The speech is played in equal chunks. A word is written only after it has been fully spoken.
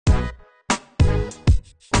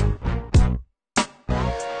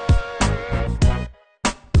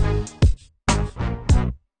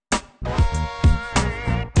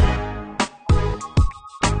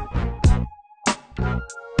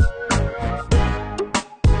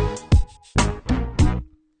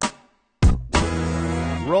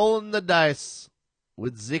Rollin the Dice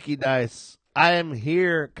with Zicky Dice. I am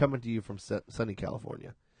here coming to you from sunny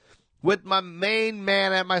California with my main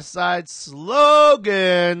man at my side,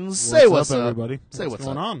 Slogan. Say what's up, everybody. Say what's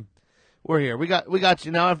going on? We're here. We got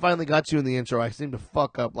you now. I finally got you in the intro. I seemed to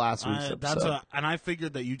fuck up last week's episode. And I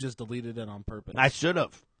figured that you just deleted it on purpose. I should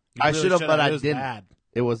have. You really but I didn't. Bad.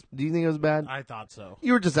 It was. Do you think it was bad? I thought so.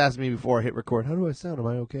 You were just asking me before I hit record. How do I sound? Am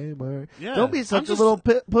I okay? Am I all right? Yeah. Don't be such a little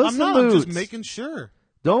puss I'm not. in I'm boots. just making sure.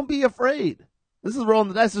 Don't be afraid. This is Rolling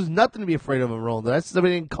the Dice. There's nothing to be afraid of in Rolling the Dice.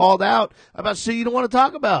 Somebody getting called out about shit you don't want to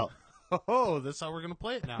talk about. Oh, that's how we're going to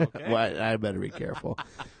play it now, okay? Well, I better be careful.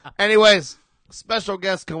 Anyways, special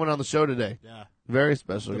guest coming on the show today. Yeah. Very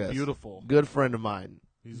special guest. Beautiful. Good friend of mine.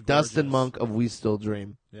 He's Dustin gorgeous. Monk of We Still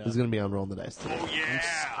Dream. Yeah. He's going to be on Rolling the Dice today. Oh, yeah.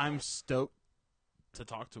 I'm stoked to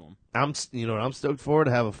talk to him. You know what I'm stoked for?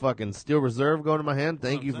 To have a fucking Steel Reserve going to my hand.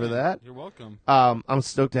 Thank you for that. You're welcome. I'm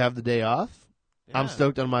stoked to have the day off. Yeah. I'm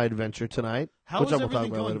stoked on my adventure tonight. How is I will everything talk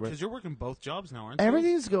about going? later. Because you're working both jobs now, aren't you?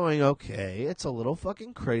 Everything's going okay. It's a little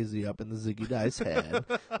fucking crazy up in the Zicky Dice head,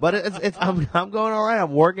 but I'm going all right.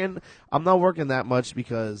 I'm working. I'm not working that much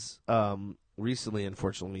because recently,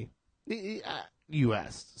 unfortunately, you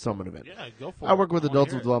asked, so I'm gonna admit. Yeah, go for it. I work with I wanna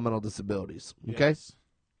adults hear with it. developmental disabilities. Okay, Yes.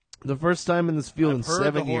 the first time in this field I've in heard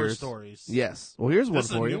 7 the horror years. stories. Yes. Well, here's one This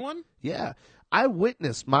is for a you. new one? Yeah, I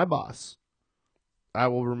witnessed my boss. I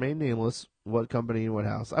will remain nameless. What company and what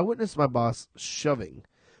house? I witnessed my boss shoving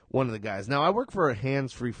one of the guys. Now, I work for a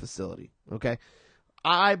hands-free facility, okay?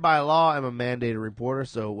 I, by law, am a mandated reporter,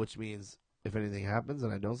 so which means if anything happens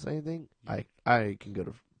and I don't say anything, I can go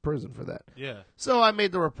to prison for that. Yeah. So I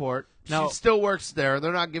made the report. Now- She still works there.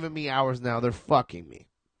 They're not giving me hours now. They're fucking me.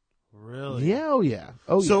 Really? Yeah, oh yeah.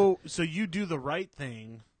 Oh So you do the right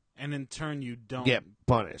thing, and in turn you don't yeah. Get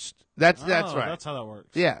punished. That's right. That's how that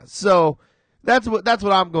works. Yeah, so that's what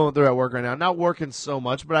I'm going through at work right now. Not working so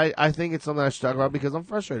much, but I think it's something I should talk about because I'm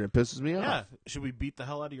frustrated. It pisses me Yeah. off. Should we beat the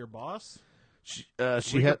hell out of your boss? She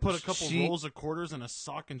We had could put a couple rolls of quarters in a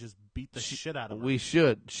sock and just beat the shit out of her. We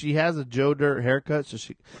should. She has a Joe Dirt haircut, so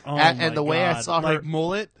she Oh and the my way I God. saw her like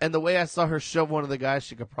mullet. and the way I saw her shove one of the guys,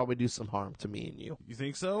 she could probably do some harm to me and you. You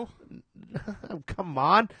think so? Come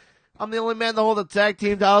on. I'm the only man to hold the tag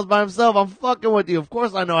team titles by himself. I'm fucking with you. Of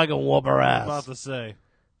course I know I can whoop her I was about ass. to say.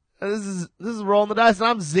 This is Rolling the Dice, and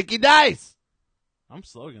I'm Zicky Dice. I'm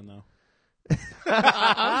Slogan though.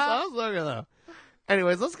 I'm Slogan though.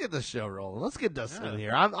 Anyways, let's get the show rolling. Let's get Dustin in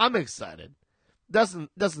here. I'm excited.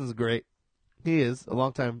 Dustin's great. He is a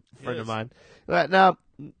longtime friend of mine. Now,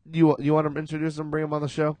 you want to introduce him, bring him on the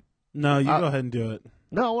show? No, you go ahead and do it.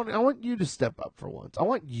 No, I want you to step up for once. I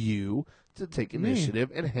want you to take initiative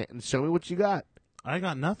and show me what you got. I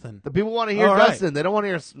got nothing. The people want to hear All right. Dustin. They don't want to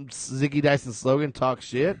hear some Zicky Dice and Slogan talk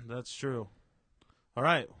shit. That's true. All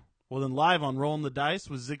right. Well, then live on Rolling the Dice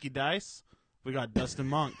with Zicky Dice, we got Dustin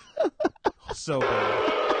Monk. So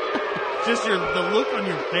bad. Just the look on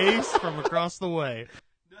your face from across the way.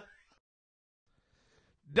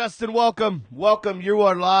 Dustin, welcome. Welcome. You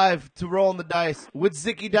are live to Rolling the Dice with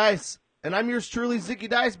Zicky Dice. And I'm yours truly, Zicky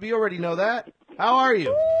Dice, but you already know that. How are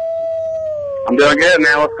you? I'm doing good,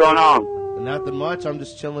 man. What's going on? Nothing much. I'm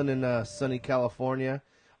just chilling in sunny California.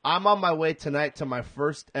 I'm on my way tonight to my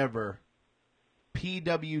first ever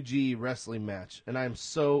PWG wrestling match, and I'm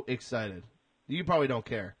so excited. You probably don't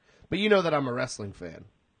care, but you know that I'm a wrestling fan.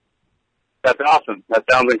 That's awesome. That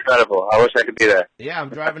sounds incredible. I wish I could be there. Yeah, I'm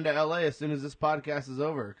driving to L.A. as soon as this podcast is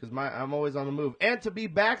over because I'm always on the move. And to be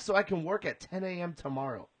back so I can work at 10 a.m.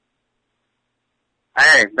 tomorrow.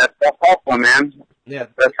 Hey, that's awesome, man. Yeah,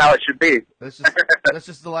 That's how it should be. that's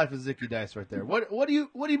just the life of Zicky Dice right there. What have you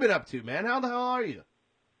been up to, man? How the hell are you?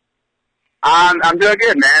 I'm doing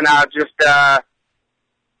good, man. I'm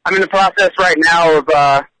in the process right now of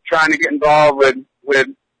trying to get involved with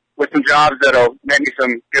some jobs that'll make me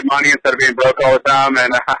some good money instead of being broke all the time.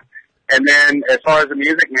 And then as far as the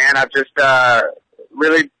music, man, I've just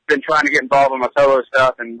really been trying to get involved with my solo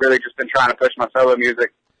stuff and really just been trying to push my solo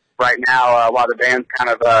music right now while the band's kind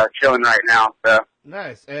of chilling right now. So.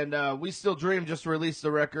 Nice. And We Still Dream just released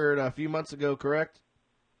the record a few months ago, correct?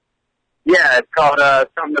 Yeah, it's called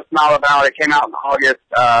Something to Smile About. It came out in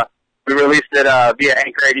August. We released it via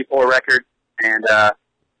Anchor 84 Records. And,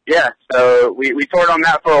 yeah, so we toured on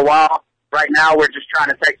that for a while. Right now we're just trying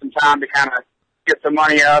to take some time to kind of get some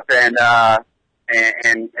money up and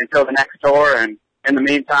until the next tour. And in the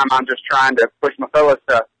meantime, I'm just trying to push my solo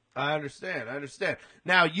stuff. I understand.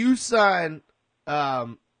 Now, you sign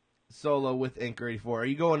solo with Ink 84. Are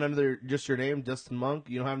you going under just your name, Dustin Monk?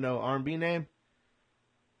 You don't have no R&B name?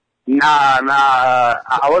 Nah.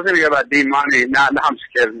 I was going to go by D Money. Nah, I'm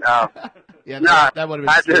just kidding. Yeah, nah, that would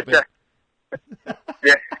have been stupid.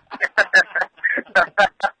 Yeah.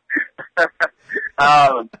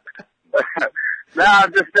 No,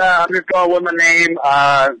 I'm just going with my name.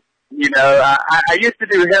 You know, I used to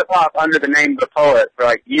do hip hop under the name The Poet for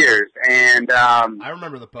like years, and I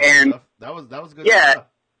remember The Poet stuff. That was good stuff.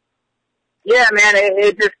 Yeah, man.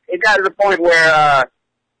 It got to the point where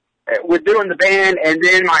with doing the band and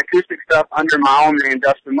then my acoustic stuff under my own name,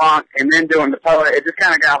 Dustin Monk, and then doing The Poet, it just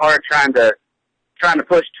kind of got hard trying to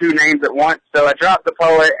push two names at once. So I dropped The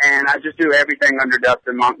Poet, and I just do everything under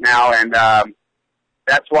Dustin Monk now, and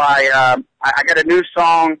that's why I got a new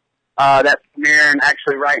song that's premiering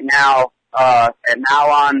actually right now at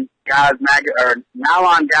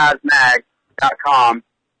nylonguysmag.com,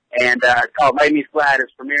 and it's called Lay Me Flat.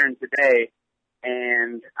 It's premiering today,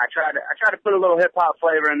 and I try to put a little hip hop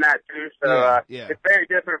flavor in that too. So it's very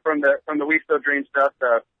different from the We Still Dream stuff.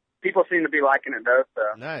 So people seem to be liking it though. So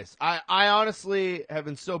nice. I honestly have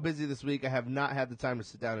been so busy this week. I have not had the time to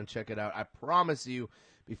sit down and check it out. I promise you,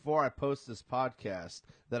 before I post this podcast,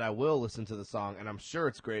 that I will listen to the song, and I'm sure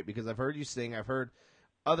it's great because I've heard you sing. I've heard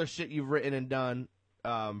other shit you've written and done.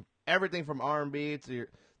 Everything from R&B to your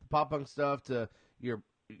pop punk stuff to you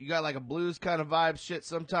got like a blues kind of vibe shit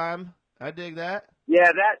sometime. I dig that.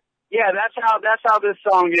 That's how this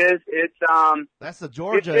song is. It's that's the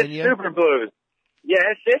Georgia it's in you. Super blues.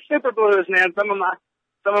 Yeah, it's super blues, man. Some of my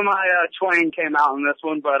twang came out in this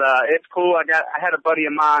one, but it's cool. I had a buddy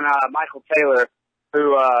of mine, Michael Taylor,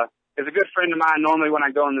 who is a good friend of mine. Normally when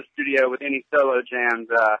I go in the studio with any solo jams,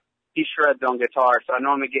 he shreds on guitar, so I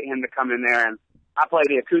normally get him to come in there and I play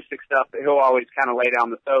the acoustic stuff, but he'll always kind of lay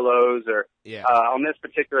down the solos. Or on this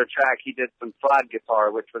particular track, he did some slide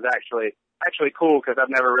guitar, which was actually cool because I've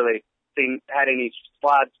never really had any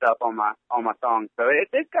slide stuff on my songs. So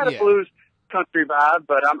it's got a blues country vibe,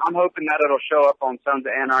 but I'm hoping that it'll show up on Sons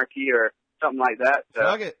of Anarchy or something like that. So.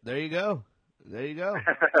 Plug it. There you go. That'd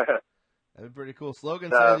be pretty cool.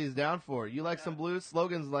 Slogan says he's down for it. You like some blues?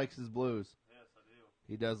 Slogan likes his blues. Yes, I do.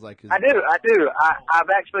 He does like his I blues. do. I've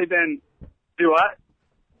actually been... Do what?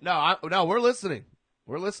 No, we're listening.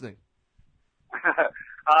 We're listening.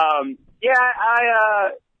 I'm trying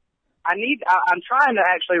to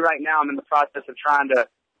actually right now, I'm in the process of trying to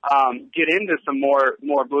get into some more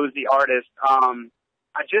bluesy artists.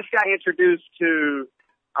 I just got introduced to,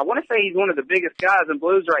 I want to say he's one of the biggest guys in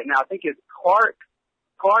blues right now. I think it's Clark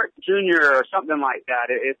Jr. or something like that.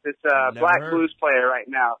 It's this black blues player right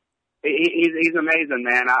now. He's amazing,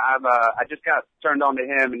 man. I just got turned on to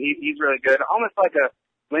him, and he's really good. Almost like a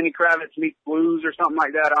Lenny Kravitz meets blues or something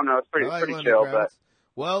like that. I don't know. It's pretty chill. But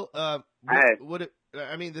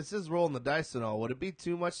I mean, this is Rolling the Dice and all. Would it be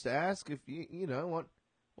too much to ask if you know why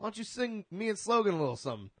don't you sing me and Slogan a little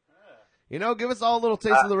something? You know, give us all a little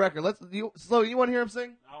taste of the record. Slogan, you want to hear him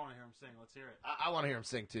sing? I want to hear him sing. Let's hear it. I want to hear him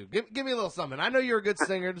sing too. Give me a little something. I know you're a good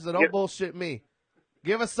singer, so don't bullshit me.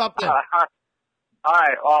 Give us something. All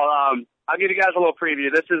right. Well, I'll give you guys a little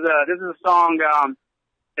preview. This is a song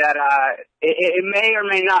that it may or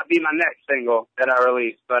may not be my next single that I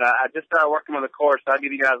release, but I just started working with the chorus, so I'll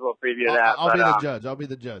give you guys a little preview of that. I'll be the judge. I'll be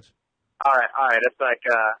the judge. All right. It's like,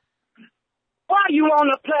 why you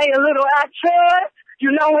wanna play a little actress?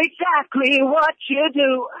 You know exactly what you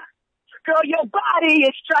do. Girl, your body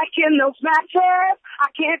is striking those matches.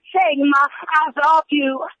 I can't take my eyes off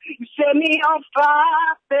you. You set me on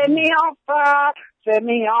fire, set me on fire, set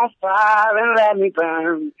me on fire and let me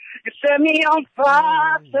burn. You set me on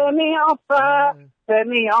fire, set me on fire, set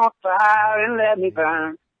me on fire and let me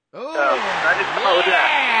burn. Oh, so, I just told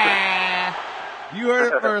that. You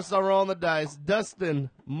heard it first on Rolling the Dice.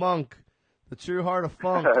 Dustin Monk, the true heart of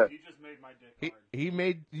funk. You just made my dick hard.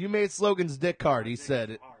 You made Slogan's dick hard. He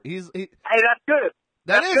said it. Hey, that's good.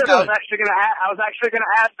 That's good. good. I was actually gonna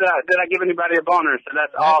ask did I give anybody a boner? So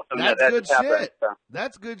that's awesome. That's good shit. Happened, so.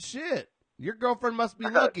 That's good shit. Your girlfriend must be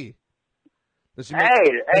lucky. It's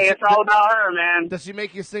all about her, man. Does she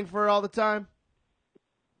make you sing for her all the time?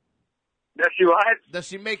 Does she what? Does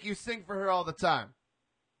she make you sing for her all the time?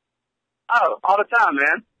 Oh, all the time,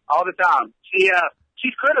 man. All the time.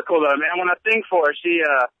 She's critical though, man. When I sing for her, she's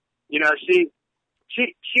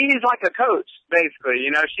like a coach, basically.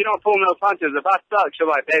 You know, she don't pull no punches. If I suck, she'll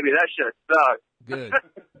like, baby, that shit sucks.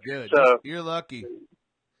 Good. So you're lucky.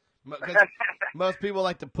 Most people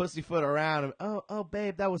like to pussyfoot around and, oh,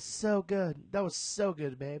 babe, that was so good. That was so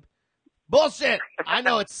good, babe. Bullshit. I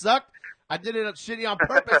know it sucked. I did it shitty on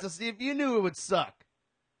purpose to see if you knew it would suck.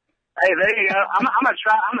 Hey, there you go. I'm gonna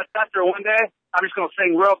try. I'm gonna test her one day. I'm just gonna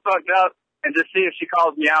sing real fucked up and just see if she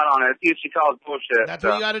calls me out on it. See if she calls bullshit. That's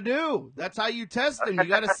what you got to do. That's how you test them. You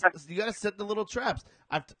got to set the little traps.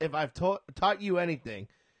 If I've taught you anything,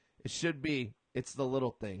 it should be it's the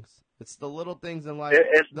little things. It's the little things in life.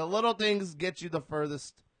 The little things get you the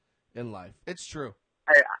furthest in life. It's true.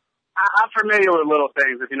 Hey, I'm familiar with little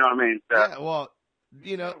things, if you know what I mean. So. Yeah, well,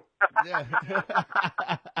 you know. Yeah.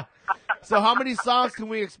 So how many songs can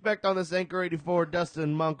we expect on this Anchor 84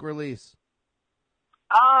 Dustin Monk release?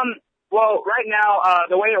 Well, right now,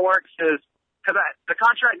 the way it works is, because the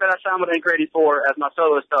contract that I signed with Anchor 84 as my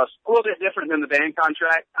solo stuff is a little bit different than the band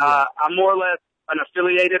contract. I'm more or less an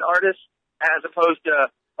affiliated artist as opposed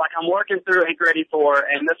to, like, I'm working through Anchor 84,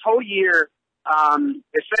 and this whole year,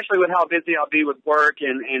 especially with how busy I'll be with work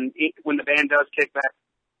and when the band does kick back,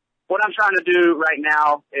 what I'm trying to do right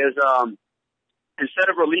now is, instead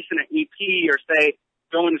of releasing an EP or say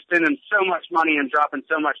going and spending so much money and dropping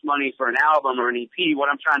so much money for an album or an EP, what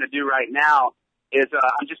I'm trying to do right now is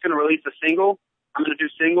I'm just going to release a single. I'm going to do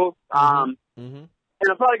singles. And I'm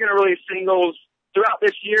probably going to release singles throughout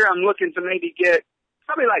this year. I'm looking to maybe get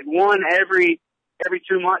probably like one every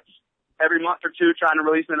 2 months, every month or two, trying to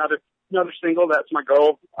release another single. That's my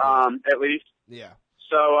goal, at least. Yeah.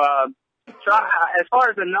 So as far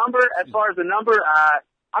as the number,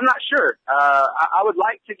 I'm not sure. I would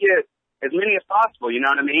like to get as many as possible, you know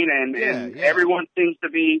what I mean? And everyone seems to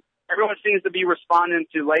be responding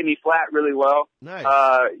to Lay Me Flat really well. Nice.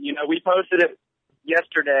 We posted it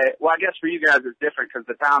yesterday. Well, I guess for you guys it's different because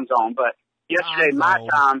the time zone, but yesterday, my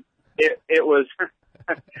time, it was,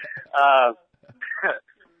 I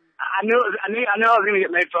knew I was going to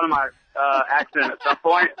get made fun of my accent at some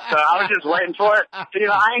point, so I was just waiting for it. So,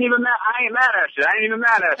 I ain't mad at you. I ain't even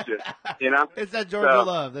mad at you. It's that Georgia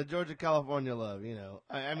love, that Georgia California love.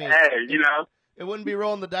 I mean, hey, it wouldn't be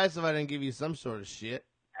Rolling the Dice if I didn't give you some sort of shit.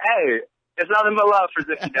 Hey, it's nothing but love for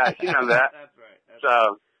Zicky Dice. You know that. That's right.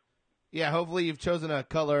 So, yeah, hopefully you've chosen a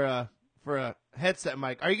color for a headset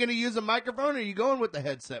mic. Are you going to use a microphone, or are you going with the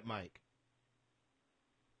headset mic?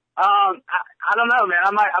 I don't know, man.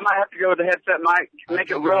 I might have to go with the headset mic,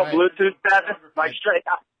 make it real right. Bluetooth status, like straight.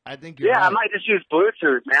 I think you're right. I might just use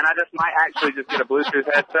Bluetooth, man. I just might actually just get a Bluetooth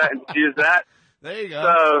headset and just use that. There you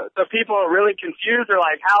go. So people are really confused. They're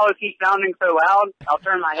like, how is he sounding so loud? I'll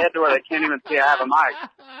turn my head to where they can't even see I have a mic.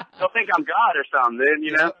 They'll think I'm God or something,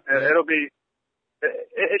 dude, It'll be,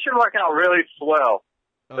 it should work out really swell.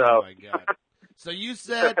 Oh my God. So you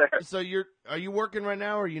said, are you working right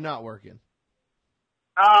now or are you not working?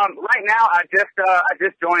 Right now I just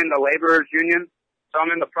joined the laborers union. So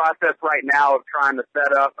I'm in the process right now of trying to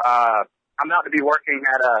set up, I'm about to be working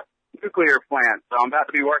at a nuclear plant. So I'm about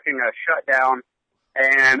to be working a shutdown.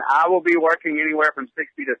 And I will be working anywhere from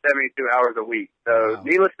 60 to 72 hours a week. So, wow.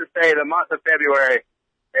 Needless to say, the month of February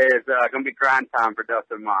is going to be grind time for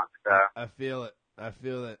Dustin Monk. So. I feel it.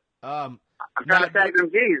 I'm trying to tag them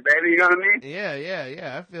G's, baby. You know what I mean?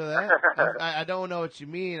 Yeah. I feel that. I don't know what you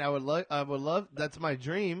mean. I would love. That's my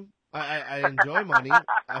dream. I enjoy money.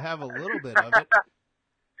 I have a little bit of it.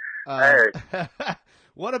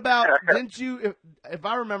 What about? Didn't you? If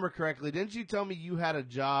I remember correctly, didn't you tell me you had a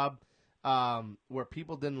job? Where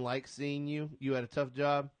people didn't like seeing you? You had a tough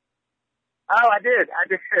job? Oh, I did.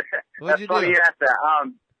 That's funny you asked that.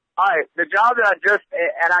 All right, the job that I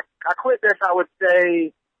quit this, I would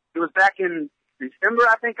say, it was back in December,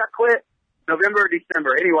 I think I quit. November or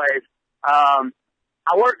December. Anyways, I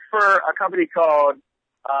worked for a company called,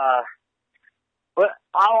 but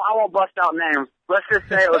I won't bust out names. Let's just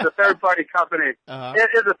say it was a third-party company. Uh-huh.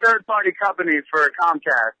 It is a third-party company for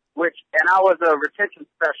Comcast. And I was a retention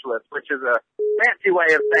specialist, which is a fancy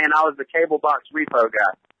way of saying I was the cable box repo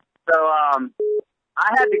guy. So,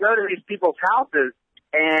 I had to go to these people's houses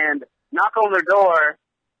and knock on their door,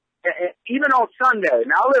 even on Sunday.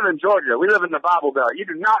 Now, I live in Georgia. We live in the Bible Belt. You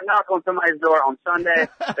do not knock on somebody's door on Sunday.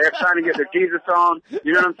 They're trying to get their Jesus on.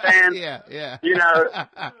 You know what I'm saying? Yeah. You're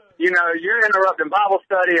interrupting Bible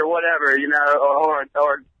study or whatever, or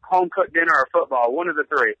home cooked dinner or football, one of the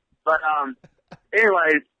three. But,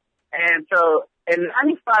 anyways, and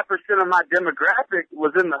 95% of my demographic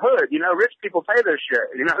was in the hood. Rich people pay their shit.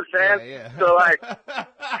 You know what I'm saying? Yeah. So I'd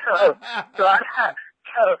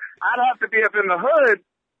have to be up in the hood,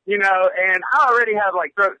 and I already have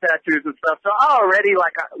like throat tattoos and stuff. So I already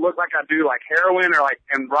look like I do like heroin or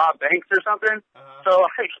and rob banks or something. Uh-huh.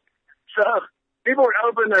 So people would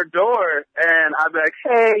open their door and I'd be like,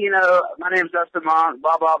 hey, my name's Dustin Monk,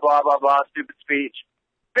 blah, blah, blah, blah, blah, stupid speech.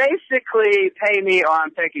 Basically, pay me or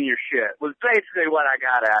I'm taking your shit was basically what I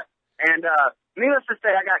got at. And needless to say,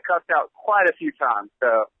 I got cussed out quite a few times.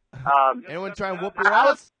 So, anyone try and whoop your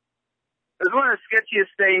ass? It was one of the sketchiest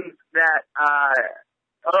things that,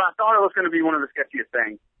 although I thought it was going to be one of the sketchiest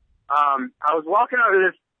things. I was walking over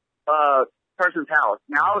to this person's house.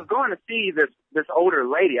 Now, I was going to see this older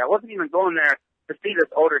lady. I wasn't even going there to see this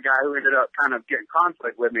older guy who ended up kind of getting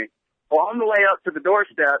conflict with me. Well, on the way up to the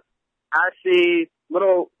doorstep, I see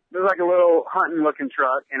there's like a little hunting looking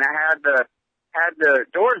truck, and I had the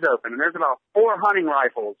doors open, and there's about 4 hunting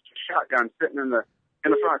rifles, shotguns sitting in the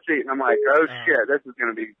front seat, and I'm like, oh shit, this is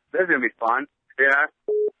gonna be fun, yeah.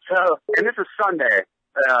 So, and this is Sunday,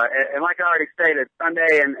 and like I already stated,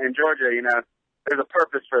 Sunday in Georgia, you know, there's a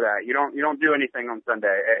purpose for that. You don't do anything on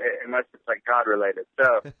Sunday unless it's like God related.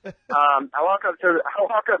 So, I walk up to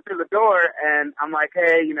the door, and I'm like,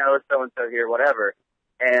 hey, you know, it's so and so here, whatever.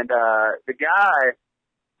 And the guy,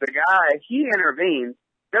 he intervenes,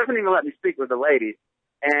 doesn't even let me speak with the lady,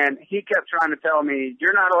 and he kept trying to tell me,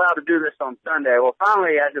 you're not allowed to do this on Sunday. Well,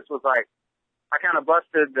 finally, I just was like, I kind of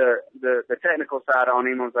busted the technical side on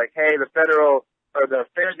him and was like, hey, the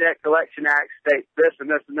Fair Debt Collection Act states this and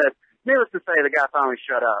this and this. Needless to say, the guy finally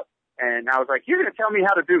shut up. And I was like, you're going to tell me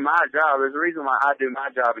how to do my job. There's a reason why I do my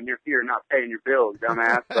job and you're here not paying your bills,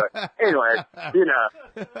 dumbass. But anyway, you know.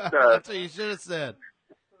 So, that's what you should have said.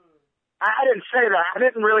 I didn't say that. I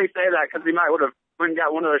didn't really say that because he might would have went and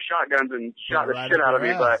got one of those shotguns and shot the shit out of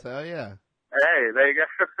me. But hell yeah. Hey, there you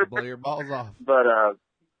go. Blow your balls off. But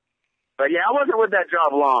yeah, I wasn't with that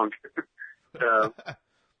job long. So.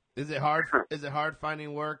 Is it hard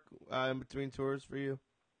finding work in between tours for you?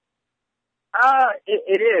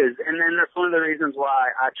 It is, and then that's one of the reasons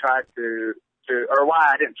why I tried or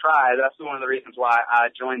why I didn't try. That's one of the reasons why I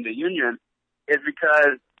joined the union, is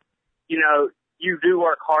because, you know, you do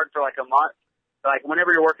work hard for like a month. Like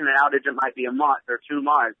whenever you're working an outage, it might be a month or 2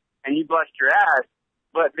 months, and you bust your ass.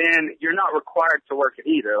 But then you're not required to work it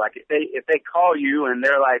either. Like if they call you and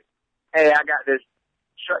they're like, "Hey, I got this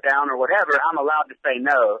shut down or whatever," I'm allowed to say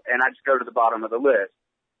no, and I just go to the bottom of the list,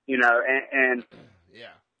 you know. And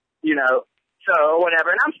yeah, you know. So,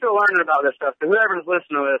 whatever. And I'm still learning about this stuff. So, whoever's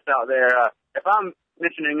listening to this out there, if I'm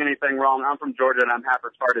mentioning anything wrong, I'm from Georgia and I'm half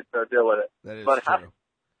retarded, so deal with it. That is true.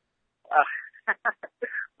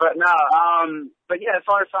 But yeah, as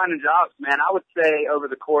far as finding jobs, man, I would say over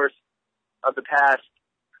the course of the past,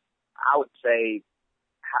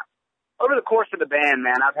 over the course of the band,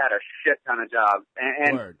 man, I've had a shit ton of jobs.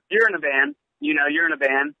 And you're in a band, you know,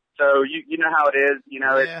 so you know how it is, you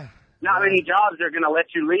know, yeah. Not many jobs are going to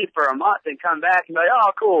let you leave for a month and come back and be like,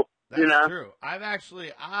 oh, cool. That's you know? true. I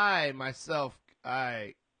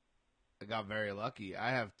got very lucky. I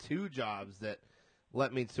have 2 jobs that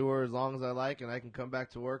let me tour as long as I like, and I can come back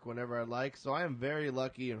to work whenever I like. So I am very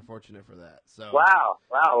lucky and fortunate for that. So Wow.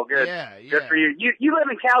 Well, good. Yeah. Good for you. You live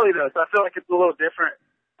in Cali, though, so I feel like it's a little different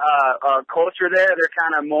culture there. They're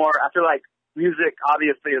kind of more, I feel like music,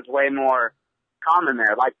 obviously, is way more common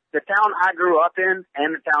there. Like the town I grew up in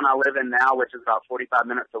and the town I live in now, which is about 45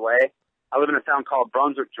 minutes away, I live in a town called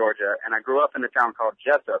Brunswick, Georgia, and I grew up in a town called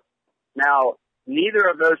Jessup. Now, neither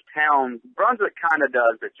of those towns, Brunswick kind of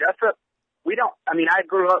does, but Jessup, I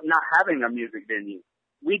grew up not having a music venue.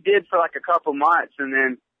 We did for like a couple months, and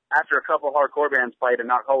then after a couple hardcore bands played and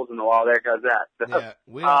knocked holes in the wall, there goes that. So, yeah,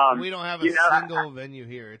 we don't have a single venue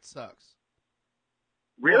here. It sucks.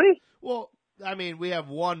 Really? Well, I mean, we have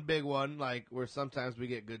one big one, like, where sometimes we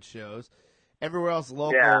get good shows. Everywhere else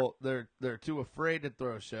local, they're too afraid to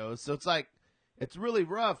throw shows. So it's like, it's really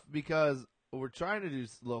rough because we're trying to do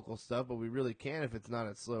local stuff, but we really can't if it's not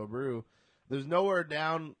at Slow Brew. There's nowhere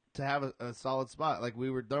down to have a solid spot. Like,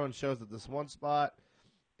 we were throwing shows at this one spot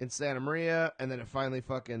in Santa Maria, and then it finally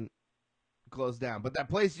fucking closed down. But that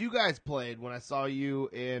place you guys played when I saw you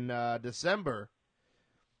in December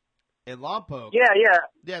in Lompoc.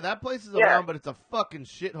 Yeah, that place is around, but it's a fucking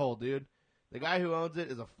shithole, dude. The guy who owns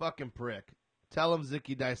it is a fucking prick. Tell him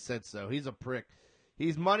Zicky Dice said so. He's a prick.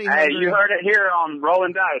 He's money hungry. Hey, you heard it here on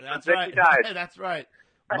Rollin Dice. That's right. Dice. That's right.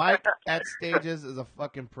 Mike at Stages is a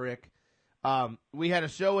fucking prick. We had a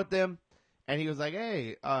show with them, and he was like,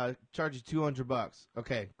 "Hey, charge you $200."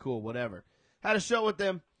 Okay, cool, whatever. Had a show with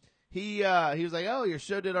them. He was like, "Oh, your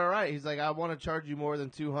show did all right." He's like, "I want to charge you more than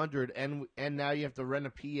 $200, and now you have to rent a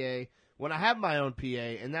PA when I have my own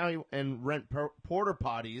PA, and rent porta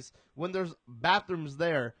potties when there's bathrooms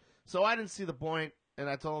there." So I didn't see the point, and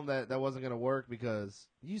I told him that wasn't going to work because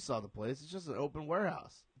you saw the place. It's just an open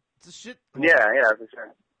warehouse. It's a shit hole. Yeah, for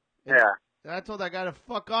sure. And I told that guy to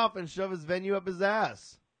fuck off and shove his venue up his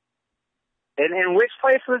ass. And which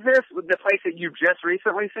place was this? The place that you just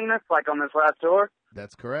recently seen us, like on this last tour?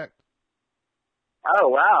 That's correct. Oh,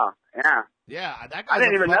 wow. Yeah. Yeah, that guy's I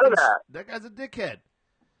didn't even know that. That guy's a dickhead.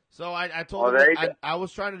 So I told Well, him I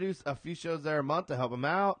was trying to do a few shows there a month to help him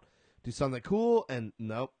out, do something cool, and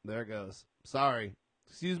nope, there it goes. Sorry.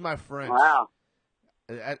 Excuse my French. Wow.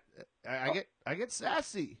 I get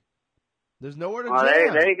sassy. There's nowhere to Well,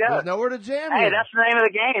 jam. there you go. There's nowhere to jam. Hey, here. that's the name of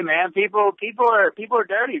the game, man. People are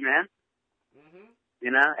dirty, man. Mm-hmm.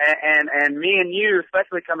 You know, and me and you,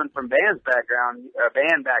 especially coming from band background,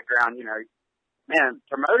 you know, man,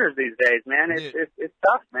 promoters these days, man, it's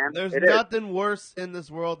tough, man. There's it nothing is. worse in this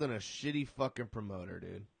world than a shitty fucking promoter,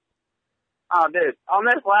 dude. Oh, dude, on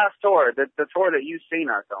this last tour, the tour that you've seen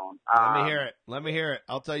us on. Let me hear it.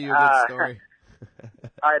 I'll tell you a good story.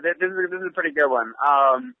 All right, this is a pretty good one.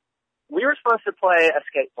 We were supposed to play a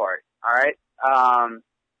skate park, all right?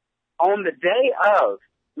 On the day of,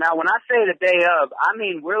 now when I say the day of, I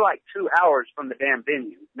mean we're like 2 hours from the damn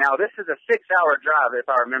venue. Now this is a 6-hour drive if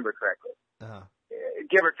I remember correctly. Uh-huh.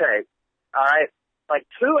 Give or take. All right? Like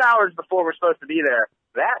 2 hours before we're supposed to be there,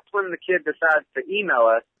 that's when the kid decides to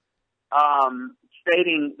email us,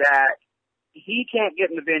 stating that he can't get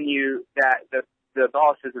in the venue, that the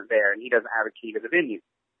boss isn't there and he doesn't have a key to the venue.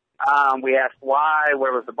 We asked why,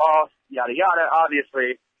 where was the boss, yada yada.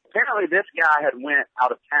 Obviously, apparently this guy had went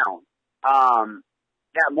out of town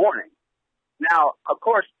that morning. Now, of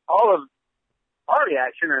course, all of our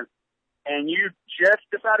reaction is, and you just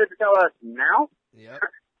decided to tell us now? Yep.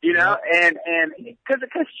 You know, and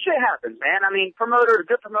because shit happens, man. I mean,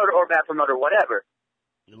 good promoter or bad promoter, whatever.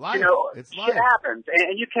 Life. You know, it's shit life. happens,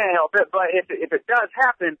 and you can't help it. But if it does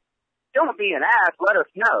happen, don't be an ass. Let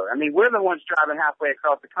us know. I mean, we're the ones driving halfway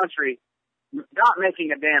across the country, not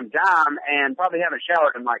making a damn dime, and probably haven't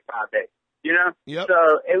showered in like 5 days. You know? Yep.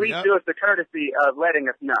 So at least do us the courtesy of letting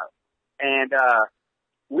us know. And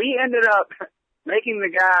we ended up making the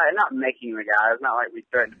guy, not making the guy, it's not like we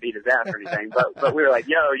threatened to beat his ass or anything, but we were like,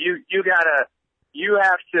 yo, you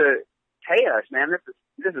have to pay us, man.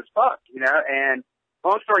 This is fucked, you know? And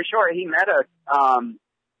long story short, he met us.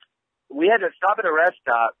 We had to stop at a rest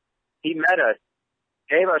stop. He met us,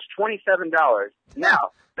 gave us $27. Now,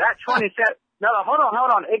 that 27, no, hold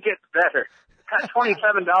on, it gets better. That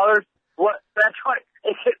 $27,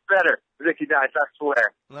 it gets better, Zicky Dice, I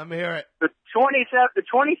swear. Let me hear it. The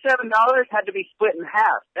 $27 had to be split in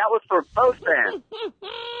half. That was for both bands.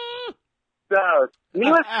 So,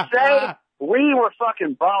 needless to say, we were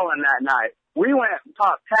fucking balling that night. We went and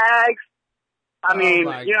popped tags. I mean,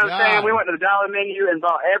 you know what I'm saying? We went to the dollar menu and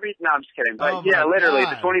bought no, I'm just kidding. But yeah, literally,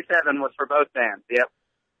 the 27 was for both bands. Yep.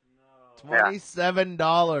 No. $27.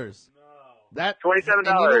 No. That $27. And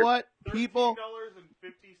you know what? People,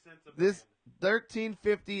 $13.50 this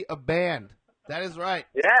 $13.50 a band. That is right.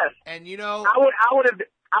 Yes. And you know, I would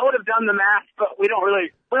have done the math, but we don't really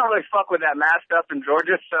fuck with that math stuff in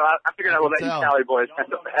Georgia, so I figured I would let you Cali boys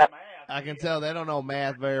handle that. I can tell they don't know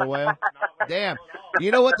math very well. Damn.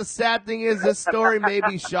 You know what the sad thing is? This story may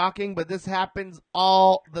be shocking, but this happens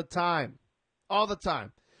all the time. All the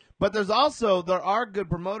time. But there are good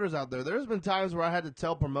promoters out there. There's been times where I had to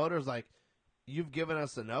tell promoters, like, you've given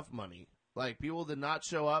us enough money. Like, people did not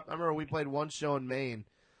show up. I remember we played one show in Maine,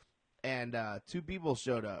 and 2 people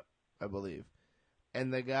showed up, I believe.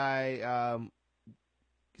 And the guy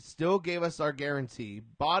still gave us our guarantee,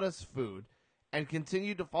 bought us food, and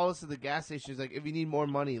continued to follow us to the gas station. He's like, if you need more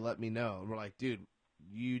money, let me know. And we're like, dude,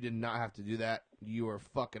 you did not have to do that. You are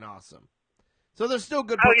fucking awesome. So there's still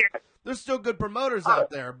good there's still good promoters out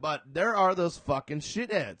there, but there are those fucking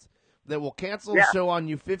shitheads that will cancel the show on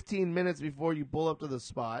you 15 minutes before you pull up to the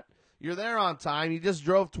spot. You're there on time. You just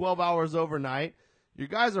drove 12 hours overnight. Your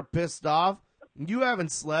guys are pissed off. You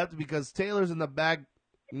haven't slept because Taylor's in the back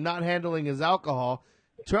not handling his alcohol.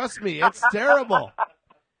 Trust me, it's terrible.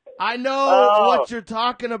 I know what you're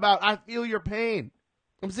talking about. I feel your pain.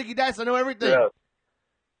 I'm Zicky Dice. I know everything. Yeah.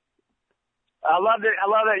 I love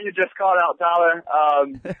that you just called out Tyler.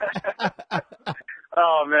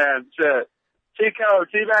 Oh man, shit. Chico,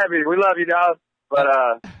 T-Baby, we love you, dog. But,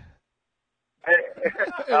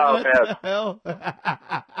 oh man.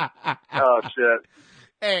 Oh shit.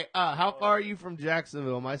 Hey, how far are you from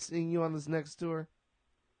Jacksonville? Am I seeing you on this next tour?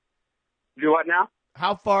 Do what now?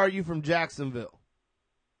 How far are you from Jacksonville?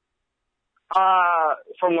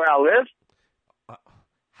 From where I live?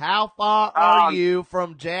 How far are you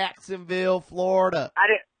from Jacksonville, Florida?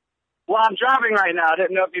 Well, I'm driving right now. I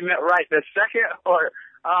didn't know if you meant right this second or,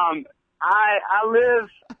 I live,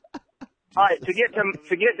 all right, to get to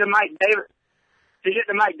Mike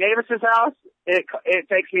Davis's house, it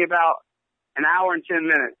takes me about an hour and 10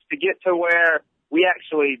 minutes. To get to where we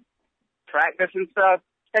actually practice and stuff,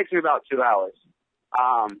 it takes me about 2 hours.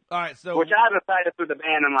 All right, so which I haven't practiced with the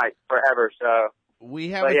band in like forever, so. We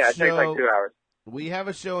have But a yeah, it show. takes like 2 hours. We have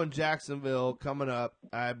a show in Jacksonville coming up.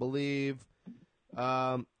 I believe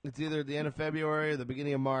it's either at the end of February or the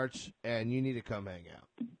beginning of March, and you need to come hang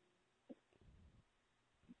out.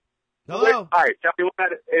 Hello. Wait, all right, tell me when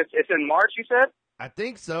it's in March. You said? I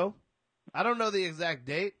think so. I don't know the exact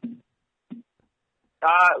date.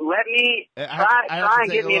 Let me I try have to and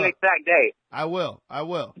take get a me an look. exact date. I will.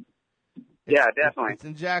 Yeah, definitely. It's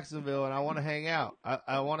in Jacksonville, and I want to hang out.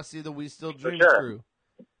 I want to see the We Still Dream sure. crew.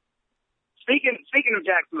 Speaking of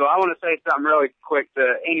Jacksonville, I want to say something really quick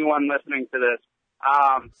to anyone listening to this.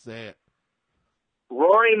 Say it.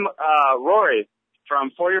 Rory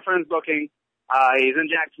from For Your Friends Booking. He's in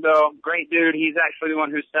Jacksonville. Great dude. He's actually the one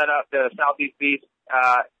who set up the Southeast Beast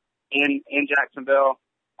in Jacksonville.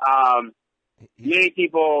 Many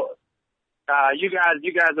people, you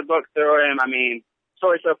guys have booked through him. I mean,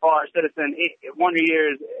 Story So Far, Citizen, Wonder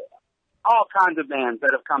Years, all kinds of bands that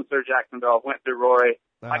have come through Jacksonville went through Rory.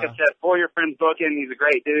 Like I said, For Your Friends Booking, he's a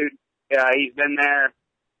great dude. He's been there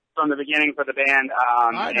from the beginning for the band.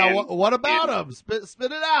 All right, now what about him?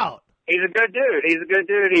 Spit it out. He's a good dude. He's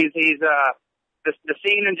the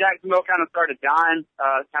scene in Jacksonville kind of started dying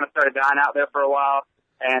out there for a while.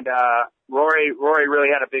 And Rory really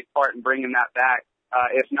had a big part in bringing that back,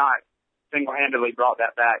 if not single-handedly brought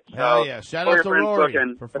that back. So, hell yeah. Shout out to Rory for your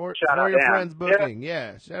them. friends booking.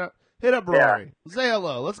 Yeah. Shout out. Hit up Rory. Yeah. Say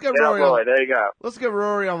hello. Let's get Hit Rory up on. Rory. There you go. Let's get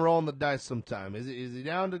Rory on Rollin The Dice sometime. Is he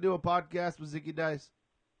down to do a podcast with Zicky Dice?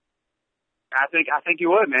 I think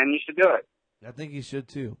you would, man. You should do it. I think he should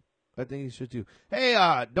too. Hey,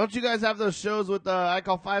 don't you guys have those shows with I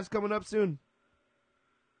Call Fives coming up soon?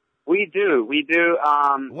 We do.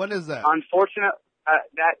 When is that? Unfortunate.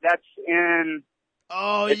 That's in.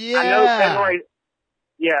 Oh yeah. I know February.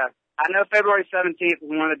 Yeah, I know February 17th is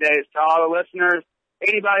one of the days. To all the listeners,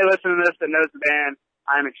 anybody listening to this that knows the band,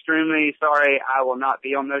 I'm extremely sorry. I will not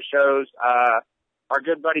be on those shows. Our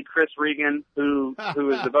good buddy Chris Regan, who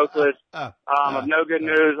is the vocalist of No Good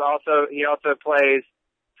News, he also plays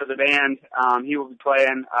for the band. He will be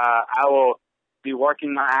playing. I will be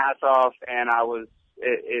working my ass off, and I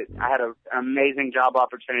had an amazing job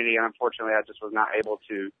opportunity, and unfortunately, I just was not able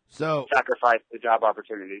to sacrifice the job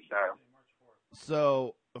opportunity.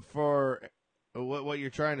 So for what you're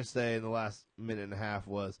trying to say in the last minute and a half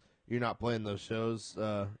was you're not playing those shows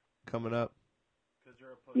coming up.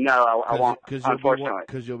 No, I won't. Unfortunately,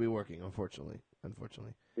 because you'll be working. Unfortunately.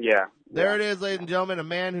 Yeah. There it is, ladies and gentlemen. A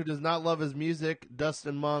man who does not love his music,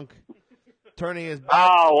 Dustin Monk, turning his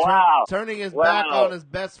back. Turning his back on his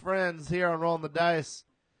best friends here on Rollin The Dice,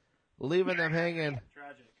 leaving them hanging.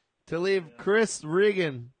 Tragic. To leave Chris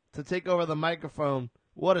Regan to take over the microphone.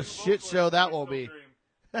 What a shit show that will be.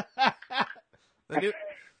 The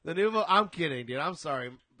new. I'm kidding, dude. I'm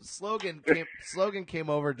sorry. Slogan came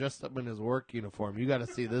over dressed up in his work uniform. You got to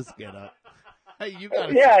see this get up. Hey, you got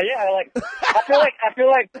to. Yeah. Like I feel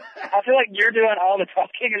like you're doing all the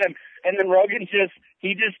talking, and then Rogan just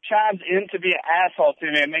chimes in to be an asshole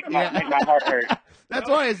to me and make my heart hurt. That's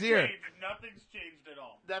why he's here. Nothing's changed at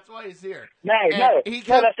all. That's why he's here. No,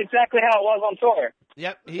 that's exactly how it was on tour.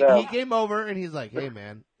 Yep. He came over and he's like, "Hey,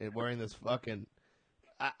 man, wearing this fucking."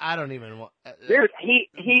 I don't even want. Dude, he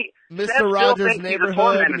Mr. Rogers'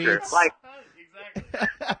 Neighborhood meets. Like,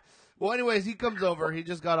 Exactly. Well, anyways, he comes over. He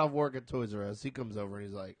just got off work at Toys R Us. He comes over and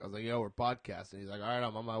he's like, I was like, yo, we're podcasting. He's like, all right,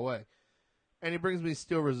 I'm on my way. And he brings me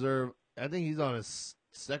Steel Reserve. I think he's on his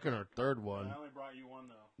second or third one. I only brought you one,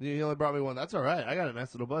 though. He only brought me one. That's all right. I got a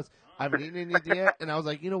nice little buzz. I haven't eaten anything yet. And I was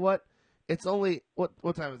like, you know what? It's only,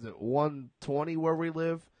 what time is it? 1:20 where we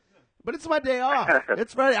live? But it's my day off.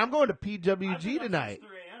 It's Friday. I'm going to PWG tonight. 3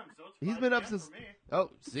 a.m., so it's He's 5 been up p.m. since. for me. Oh,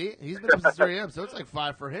 see, he's been up since 3 a.m. So it's like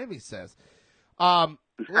 5 for him. He says.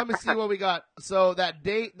 Let me see what we got. So that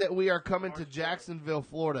date that we are coming to Jacksonville,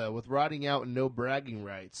 Florida, with Riding Out and No Bragging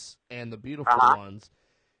Rights and the Beautiful Ones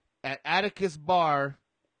at Atticus Bar,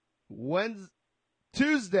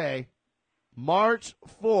 Tuesday, March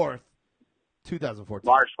 4th, 2014.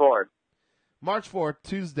 March 4th,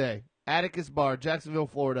 Tuesday, Atticus Bar, Jacksonville,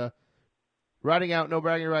 Florida. Riding Out, No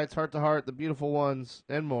Bragging Rights, Heart to Heart, The Beautiful Ones,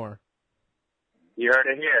 and more. you heard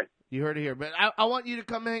it here. You heard it here. But I want you to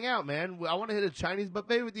come hang out, man. I want to hit a Chinese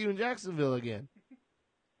buffet with you in Jacksonville again.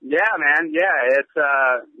 Yeah, man. Yeah, it's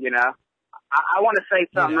I want to say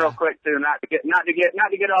something real quick too, not to get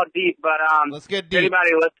all deep, but let's get deep.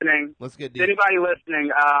 Anybody listening? Let's get deep. Anybody listening?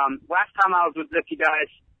 Last time I was with Zicky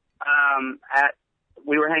Dice,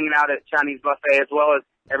 we were hanging out at Chinese buffet as well as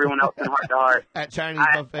everyone else in Heart to Heart at Chinese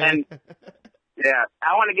buffet. And yeah,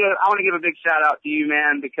 I want to give a big shout out to you,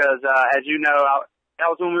 man, because as you know, that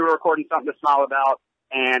was when we were recording Something to Smile About,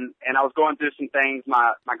 and I was going through some things.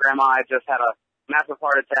 My grandma had just had massive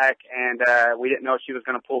heart attack, and we didn't know she was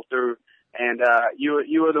going to pull through. And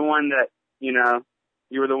you were the one that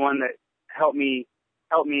helped me.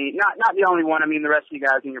 Not the only one. I mean, the rest of you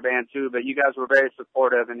guys in your band too. But you guys were very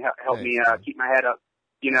supportive and helped me keep my head up.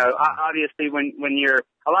 You know, obviously when you're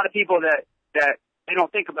a lot of people that they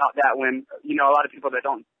don't think about that when, you know, a lot of people that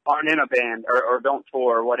aren't in a band or don't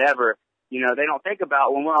tour or whatever, you know, they don't think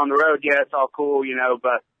about when we're on the road, yeah, it's all cool, you know,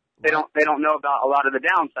 but they don't know about a lot of the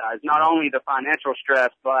downsides, not only the financial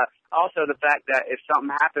stress, but also the fact that if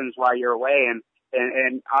something happens while you're away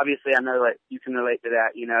and obviously I know that you can relate to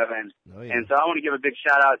that, you know, and so I want to give a big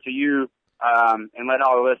shout out to you, and let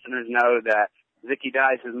all the listeners know that Zicky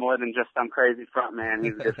Dice is more than just some crazy front man.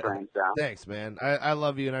 He's a good friend. So. Thanks, man. I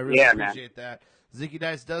love you, and I really appreciate that. Zicky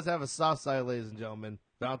Dice does have a soft side, ladies and gentlemen.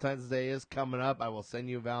 Valentine's Day is coming up. I will send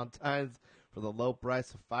you Valentine's for the low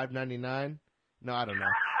price of $5.99. No, I don't know.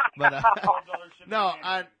 But no,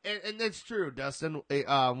 and it's true, Dustin.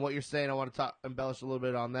 What you're saying, I want to embellish a little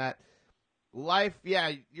bit on that. Life,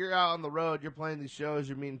 yeah, you're out on the road, you're playing these shows,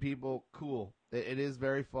 you're meeting people. Cool. It is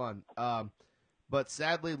very fun. But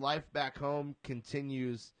sadly, life back home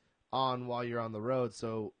continues on while you're on the road.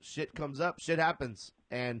 So shit comes up, shit happens.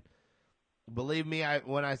 And believe me,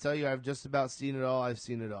 when I tell you I've just about seen it all, I've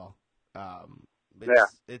seen it all.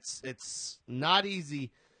 It's not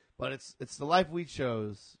easy, but it's the life we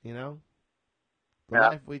chose, you know? The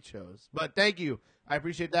life we chose. But thank you. I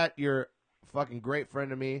appreciate that. You're a fucking great friend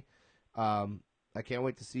to me. I can't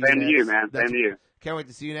wait to see you next. Same to you, man. Same to you. Can't wait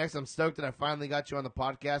to see you next. I'm stoked that I finally got you on the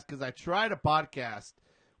podcast because I tried a podcast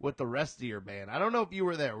with the rest of your band. I don't know if you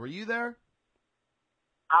were there. Were you there?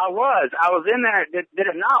 I was in there. Did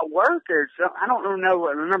it not work or something? I don't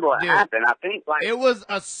remember what happened. I think it was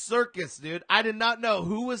a circus, dude. I did not know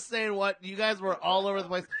who was saying what. You guys were all over the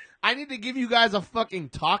place. I need to give you guys a fucking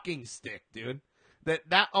talking stick, dude.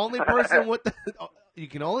 That only person with the you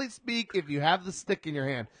can only speak if you have the stick in your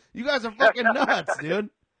hand. You guys are fucking nuts, dude.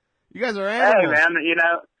 You guys are animals. Hey, man, you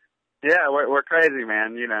know, yeah, we're crazy,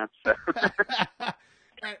 man, you know. So.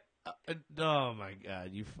 Oh, my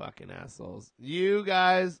God, you fucking assholes. You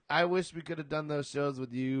guys, I wish we could have done those shows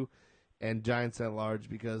with you and Giants at Large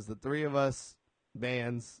because the three of us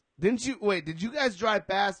bands. Did you guys drive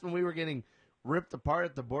past when we were getting ripped apart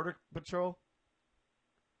at the Border Patrol?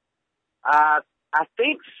 I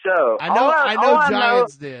think so. I know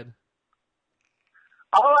Giants did.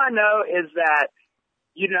 All I know is that,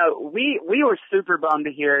 you know, we were super bummed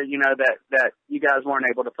to hear, you know, that you guys weren't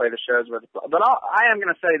able to play the shows with us. But I am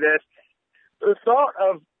going to say this. The thought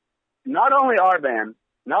of not only our band,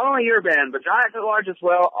 not only your band, but Giants at Large as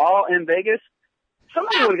well, all in Vegas,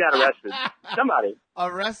 somebody would have got arrested. Somebody.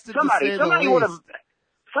 Somebody would have.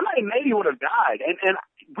 Somebody maybe would have died, and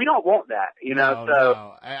we don't want that, you know.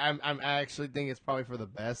 No. I actually think it's probably for the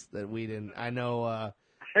best that we didn't. I know.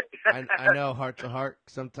 I know. Heart to Heart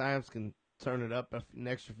sometimes can turn it up an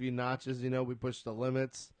extra few notches. You know, we push the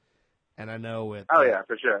limits, and I know with. Oh yeah,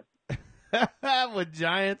 for sure. With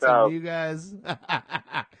Giants and you guys.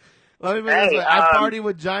 Let me put it this way. I partied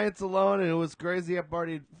with Giants alone, and it was crazy. I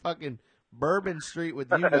partied fucking Bourbon Street with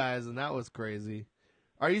you guys, and that was crazy.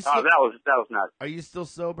 Are you still, that was nuts. Are you still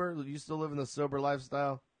sober? Do you still live in the sober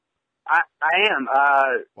lifestyle? I am.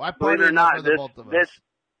 Well, I believe it or not,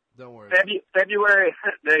 don't worry. February.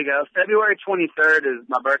 There you go. February 23rd is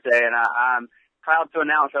my birthday, and I'm proud to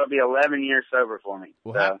announce it'll be 11 years sober for me.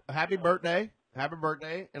 Well, happy birthday! Happy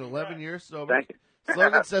birthday! And 11 years sober. Thank you.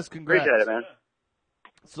 Slogan says congrats. Appreciate it, man.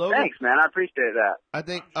 Slogan, thanks, man. I appreciate that. I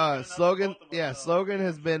think Slogan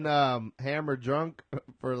has been hammered drunk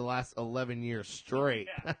for the last 11 years straight.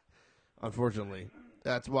 Unfortunately,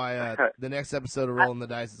 that's why the next episode of Rollin The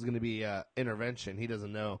Dice is going to be intervention. He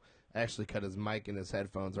doesn't know. I actually cut his mic in his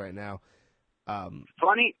headphones right now.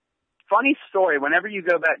 Funny story. Whenever you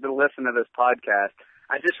go back to listen to this podcast,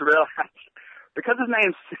 I just realized because his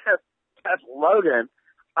name's Seth Logan,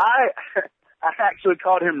 I actually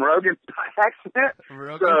called him Rogan by accident.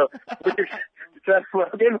 Rogan? So, Seth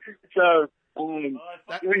Logan. So, when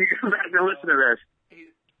you go back and listen to this. Hey,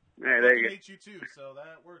 there you go. He hates you too, so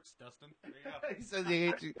that works, Dustin. There you go. He says he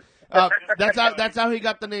hates you. That's how he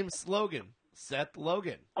got the name Slogan. Seth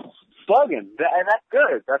Logan. Slogan. And that's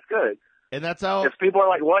good. That's good. And that's how. If people are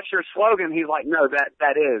like, "What's your slogan?" He's like, "No, that's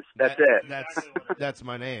it. That's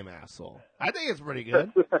my name, asshole." I think it's pretty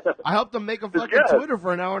good. I helped him make a fucking Twitter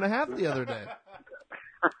for an hour and a half the other day.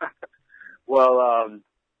 Well,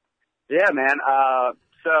 yeah, man.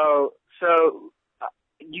 So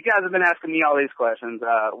you guys have been asking me all these questions.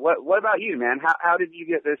 What about you, man? How did you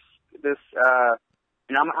get this?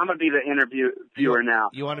 I'm gonna be the interviewer now.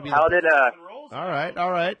 You want to be? All right.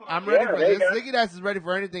 I'm ready for there you this. go. Zicky Dice is ready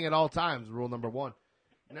for anything at all times. Rule number 1.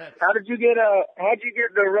 Next. How'd you get the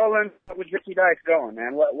Rollin with Zicky Dice going,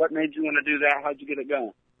 man? What made you want to do that? How'd you get it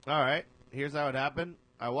going? All right. Here's how it happened.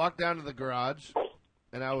 I walked down to the garage,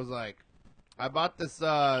 and I was like, I bought this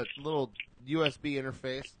little USB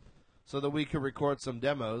interface so that we could record some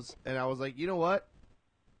demos, and I was like, you know what?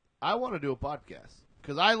 I want to do a podcast.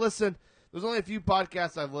 Because there's only a few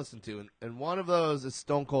podcasts I've listened to, and one of those is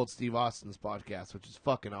Stone Cold Steve Austin's podcast, which is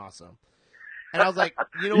fucking awesome. And I was like,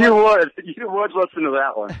 you know what? You would listen to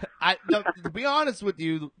that one. No, to be honest with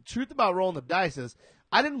you, the truth about Rollin the Dice is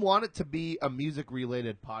I didn't want it to be a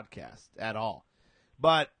music-related podcast at all.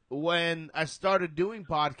 But when I started doing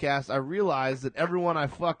podcasts, I realized that everyone I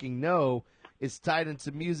fucking know is tied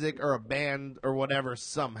into music or a band or whatever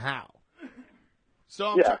somehow.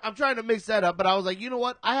 So I'm trying to mix that up, but I was like, you know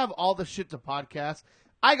what? I have all the shit to podcast.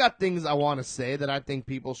 I got things I want to say that I think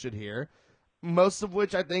people should hear, most of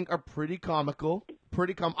which I think are pretty comical.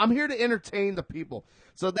 I'm here to entertain the people.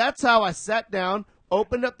 So that's how I sat down,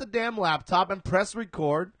 opened up the damn laptop, and pressed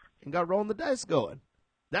record, and got Rollin the Dice going.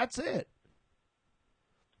 That's it.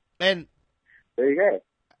 And there you go.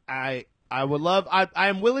 I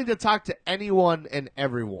am willing to talk to anyone and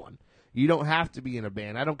everyone. You don't have to be in a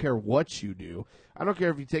band. I don't care what you do. I don't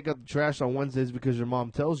care if you take out the trash on Wednesdays because your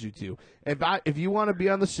mom tells you to. If you want to be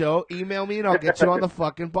on the show, email me and I'll get you on the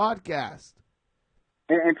fucking podcast.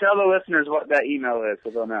 And tell the listeners what that email is so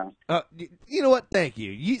they'll know. You know what? Thank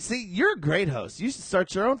you. You're a great host. You should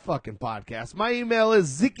start your own fucking podcast. My email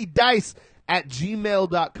is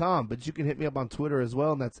zickydice@gmail.com, but you can hit me up on Twitter as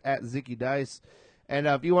well, and that's @Zicky Dice. And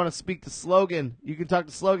if you want to speak to Slogan, you can talk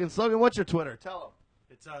to Slogan. Slogan, what's your Twitter? Tell him.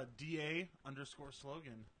 It's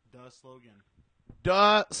DA_slogan. Slogan.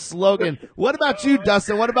 Slogan. What about you,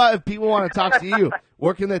 Dustin? What about if people want to talk to you?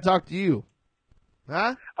 Where can they talk to you?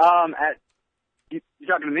 Huh? You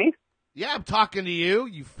talking to me? Yeah, I'm talking to you.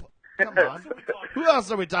 Come on. Who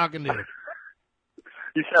else are we talking to?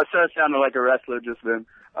 You sounded like a wrestler just then.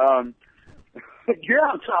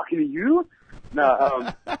 Yeah, I'm talking to you.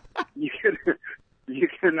 No, you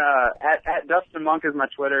can at Dustin Monk is my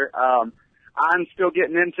Twitter. I'm still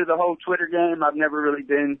getting into the whole Twitter game. I've never really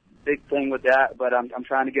been big thing with that, but I'm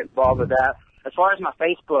trying to get involved with that. As far as my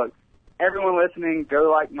Facebook, everyone listening,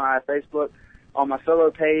 go like my Facebook on my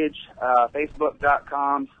solo page,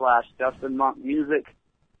 facebook.com/Dustin Monk Music.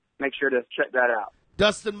 Make sure to check that out.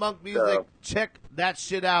 Dustin Monk Music, check that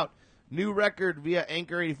shit out. New record via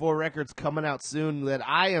Anchor 84 Records coming out soon that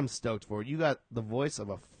I am stoked for. You got the voice of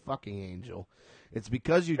a fucking angel. It's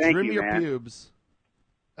because you trim your pubes.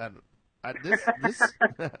 And this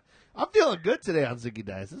I'm feeling good today on Zicky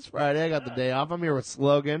Dice. It's Friday. I got the day off. I'm here with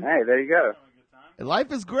Slogan. Hey, there you go.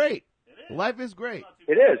 Life is great. Life is great.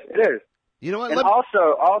 It is. You know what? And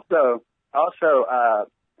also,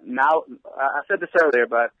 now I said this earlier,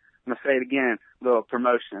 but I'm gonna say it again. Little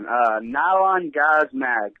promotion.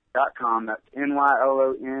 NylonGuysMag.com. That's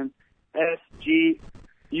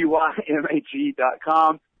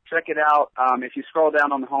NYLONSGUYMAG.com. Check it out. If you scroll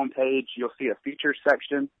down on the home page, you'll see a features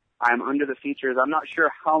section. I'm under the features. I'm not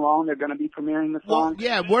sure how long they're going to be premiering the song. Well,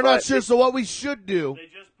 yeah, we're not sure. So what we should do? They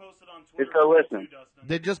just posted on Twitter. Just go listen.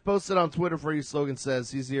 They just posted on Twitter for you. Slogan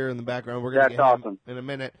says he's here in the background. We're going to get awesome. him in a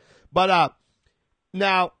minute. But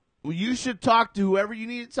now you should talk to whoever you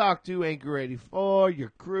need to talk to. Anchor 84, your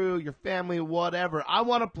crew, your family, whatever. I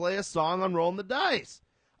want to play a song on Rollin the Dice.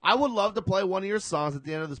 I would love to play one of your songs at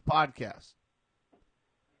the end of this podcast.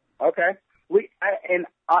 Okay.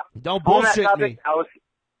 Don't bullshit topic, me.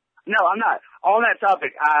 No, I'm not. On that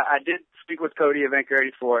topic, I did speak with Cody of Anchor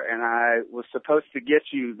 84, and I was supposed to get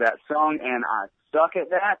you that song, and I suck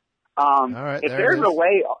at that. All right, if there's a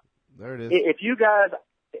way, there it is. If you guys,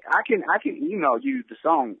 I can email you the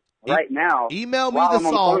song right now. Email me while the I'm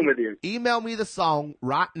on the song. phone with you. Email me the song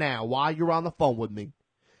right now while you're on the phone with me,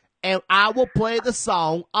 and I will play the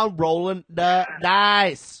song on Rollin the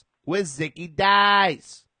Dice with Zicky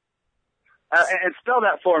Dice. And spell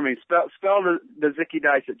that for me. Spell the Zicky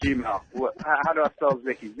Dice at Gmail. How do I spell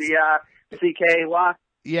Zicky? Z-I-C-K-Y?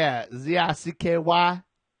 Yeah, Z-I-C-K-Y.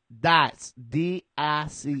 Dice.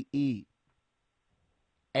 D-I-C-E.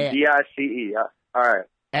 D-I-C-E. All right.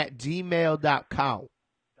 At gmail.com. All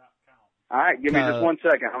right. Give me just 1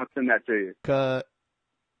 second. I'm going to send that to you.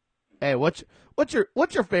 Hey, what's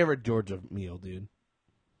your favorite Georgia meal, dude?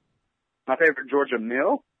 My favorite Georgia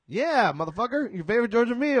meal? Yeah, motherfucker. Your favorite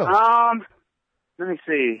Georgia meal. Let me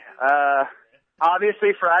see.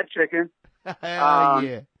 Obviously fried chicken. Hell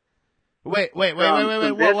yeah. Wait.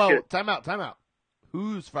 Whoa. Time out.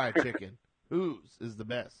 Whose fried chicken? Whose is the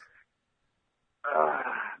best?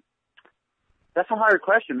 That's a hard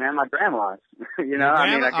question, man. My grandma's. You know, I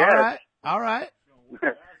mean, I guess. All right.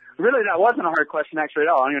 Really, that wasn't a hard question actually at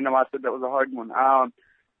all. I don't even know why I said that was a hard one.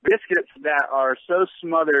 Biscuits that are so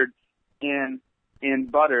smothered in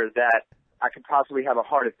butter that I could possibly have a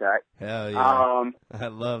heart attack. Hell yeah. I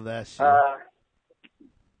love that shit.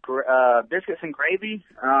 Biscuits and gravy.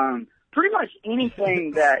 Pretty much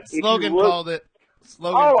anything that Slogan called it.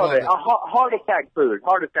 All of it. Heart attack food.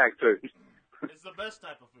 Heart attack food. It's the best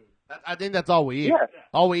type of food. I think that's all we eat. Yeah.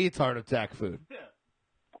 All we eat is heart attack food. Yeah.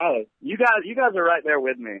 Hey, you guys are right there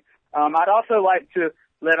with me. I'd also like to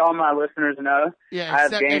let all my listeners know I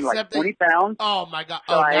have gained like 20 pounds. Oh my God!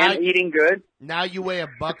 So I am eating good. Now you weigh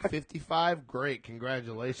 $155. Great,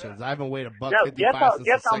 congratulations! I haven't weighed $155 since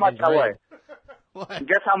guess the how much second I weigh. grade. What?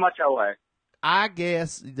 Guess how much I weigh. I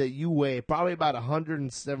guess that you weigh probably about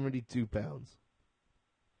 172 pounds.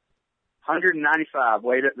 195.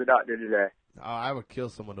 Weighed at the doctor today. Oh, I would kill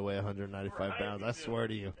someone to weigh 195 pounds. I swear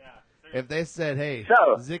to you. If they said, "Hey,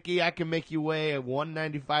 So, Zicky, I can make you weigh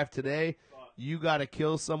 195 today," you got to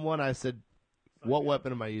kill someone. I said, "What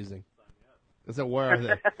weapon am I using?" I said, "Where are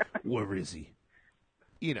they? Where is he?"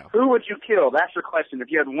 You know. who would you kill? That's your question.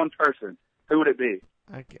 If you had one person, who would it be?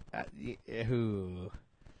 Who?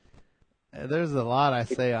 There's a lot I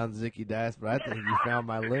say on Zicky Dice, but I think you found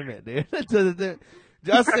my limit, dude.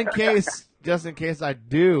 Just in case I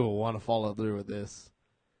do want to follow through with this.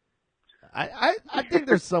 I think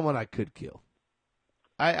there's someone I could kill.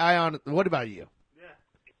 What about you? Yeah.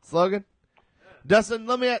 Slogan? Yeah. Dustin,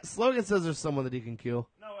 Slogan says there's someone that he can kill.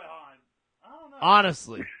 No, wait, hold on. I don't know.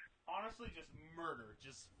 Honestly, just murder.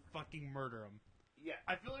 Just fucking murder him. Yeah.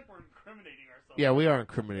 I feel like we're incriminating ourselves. yeah, we are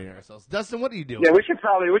incriminating ourselves. Dustin, what are you doing? Yeah, we should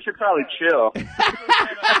probably chill.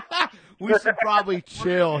 We should probably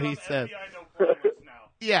chill, he said. FBI no problems now.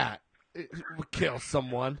 Yeah, we'll kill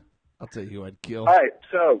someone. I'll tell you who I'd kill. All right,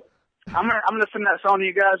 so I'm gonna send that song to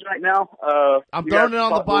you guys right now. I'm throwing it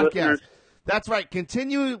on the podcast. That's right.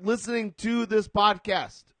 Continue listening to this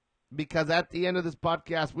podcast because at the end of this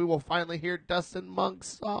podcast, we will finally hear Dustin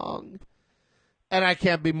Monk's song, and I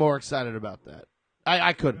can't be more excited about that.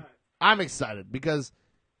 I couldn't. I'm excited because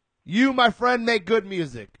you, my friend, make good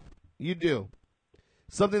music. You do.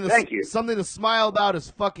 Thank you. Something to smile about is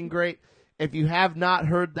fucking great. If you have not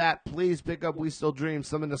heard that, please pick up We Still Dream,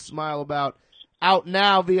 Something to Smile About. Out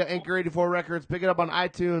now via Anchor 84 Records. Pick it up on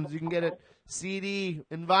iTunes. You can get it CD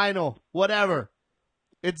and vinyl, whatever.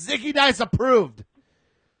 It's Zicky Dice approved.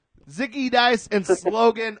 Zicky Dice and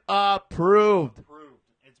Slogan approved.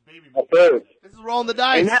 It's baby Approved. This is Rollin The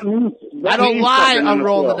Dice. And that I don't means lie something on in the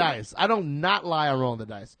Rollin The show. Dice. I don't not lie on Rollin The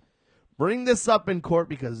Dice. Bring this up in court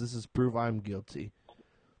because this is proof I'm guilty.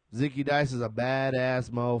 Zicky Dice is a badass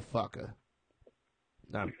motherfucker.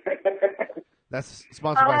 No. That's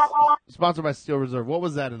sponsored by Steel Reserve. What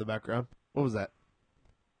was that in the background? What was that?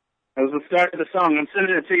 That was the start of the song. I'm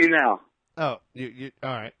sending it to you now. Oh, you all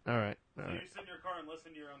right. Do you sit in your car and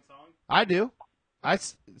listen to your own song? I do.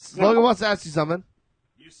 Slogan wants to ask you something.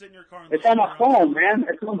 You sit in your car and It's listen on to my your own phone, man.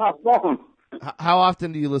 It's on my phone. How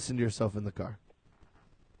often do you listen to yourself in the car?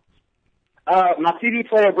 My CD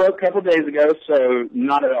player broke a couple days ago, so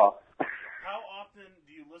not at all. How often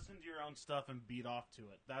do you listen to your own stuff and beat off to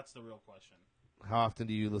it? That's the real question. How often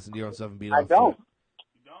do you listen to your own stuff and beat I off? don't.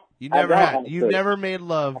 You don't? You never I don't, had. honestly. You've never made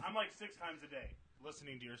love. I'm like 6 times a day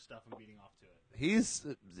listening to your stuff and beating off to it. He's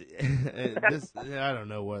I don't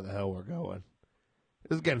know where the hell we're going.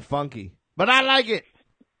 This is getting funky, but I like it.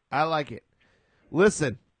 I like it.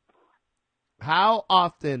 Listen, how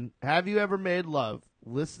often have you ever made love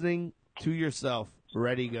listening to yourself?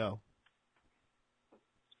 Ready, go.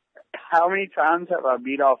 How many times have I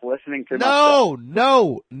beat off listening to myself?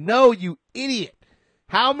 No, you idiot.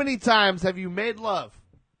 How many times have you made love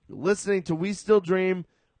listening to We Still Dream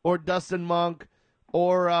or Dustin Monk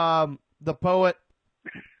or The Poet?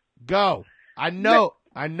 Go. I know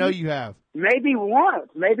you have. Maybe once.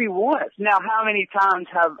 Now, how many times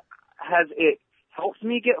has it helped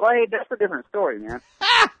me get laid? That's a different story, man.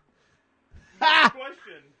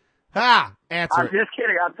 Question. Ha! Answer I'm it. just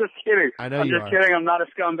kidding. I know I'm you just are. kidding. I'm not a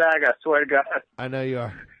scumbag. I swear to God. I know you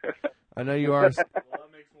are. I know you are. Well, that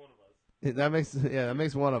makes one of us. That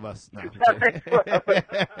makes one of us. No, I'm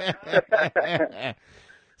That kidding.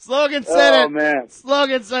 Slogan said it. Man.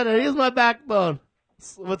 Slogan said it. He's my backbone.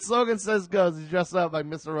 What Slogan says goes. He's dressed up like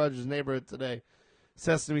Mr. Rogers' Neighborhood today.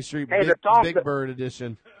 Sesame Street Hey, the song- Big Bird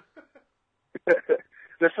edition.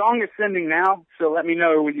 The song is sending now, so let me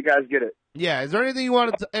know when you guys get it. Yeah. Is there anything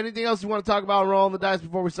else you want to talk about on Rollin the Dice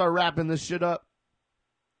before we start wrapping this shit up?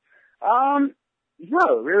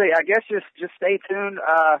 No, really. I guess just stay tuned.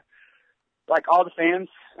 Like all the fans,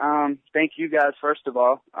 thank you guys first of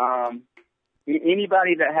all.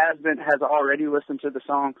 Anybody that has already listened to the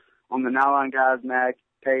song on the Nylon Guys Mag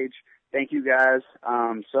page, thank you guys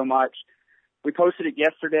so much. We posted it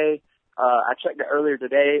yesterday. I checked it earlier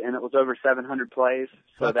today, and it was over 700 plays.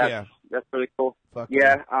 So that's really cool.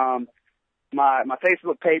 Yeah. My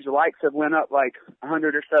Facebook page likes have went up like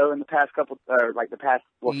 100 or so in the past since yesterday,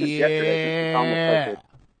 since the song was posted.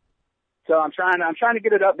 So I'm trying to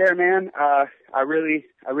get it up there, man. I really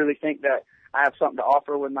think that I have something to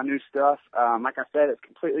offer with my new stuff. Like I said, it's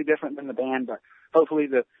completely different than the band, but hopefully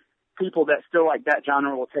the people that still like that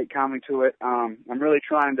genre will take kindly to it. I'm really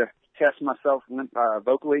trying to test myself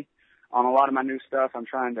vocally on a lot of my new stuff. I'm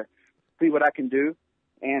trying to see what I can do,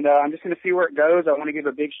 and I'm just going to see where it goes. I want to give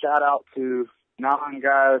a big shout out to Nylon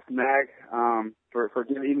Guys Mag for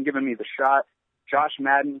even giving me the shot. Josh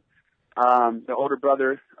Madden, the older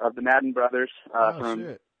brother of the Madden brothers,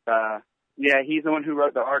 he's the one who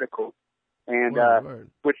wrote the article, and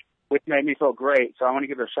which made me feel great. So I want to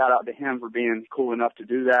give a shout out to him for being cool enough to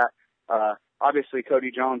do that. Obviously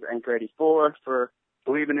Cody Jones, Anchor 84, for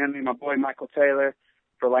believing in me. My boy Michael Taylor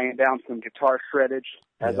for laying down some guitar shreddage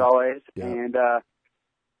as always, and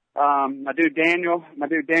my dude Daniel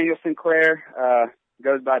Sinclair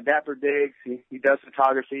goes by Dapper Diggs. He does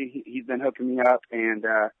photography. He's been hooking me up, and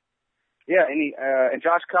and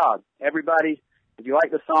Josh Cobb. Everybody, if you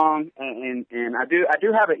like the song, and I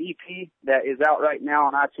do have an EP that is out right now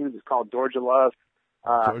on iTunes. It's called Georgia Love.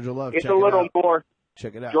 Georgia Love. It's a little more.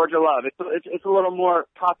 Check it out. Georgia Love. It's a little more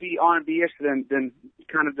poppy R&B-ish than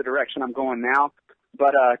kind of the direction I'm going now.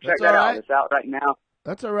 But check that out. It's out right now.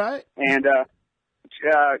 That's all right. And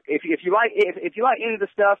if you like any of the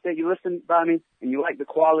stuff that you listen by me and you like the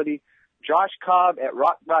quality, Josh Cobb at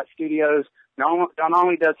Rock Bot Studios. Not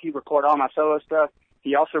only does he record all my solo stuff,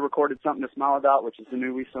 he also recorded Something to Smile About, which is the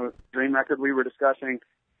new Dream record we were discussing.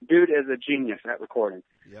 Dude is a genius at recording.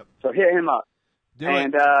 Yep. So hit him up. Do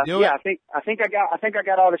it. I think I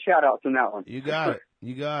got all the shout outs in that one. You got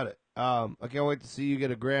it. I can't wait to see you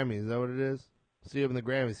get a Grammy. Is that what it is? See you in the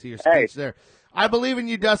Grammy. See your speech there. I believe in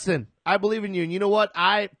you, Dustin. I believe in you. And you know what?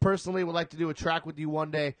 I personally would like to do a track with you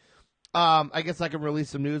one day. I guess I can release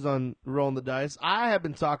some news on Rollin The Dice. I have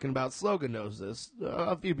been talking about, Slogan knows this.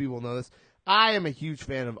 A few people know this. I am a huge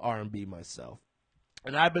fan of R&B myself.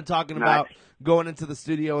 And I've been talking about going into the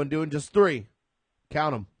studio and doing just 3.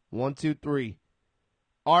 Count them. 1, 2, 3.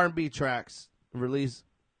 R&B tracks released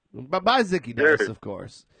by Zicky Dice, of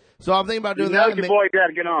course. So I'm thinking about doing that. Your boy got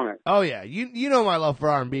to get on it. Oh, yeah. You know my love for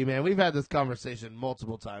R&B, man. We've had this conversation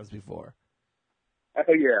multiple times before.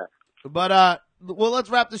 Oh, yeah. But, well,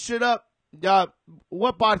 let's wrap this shit up.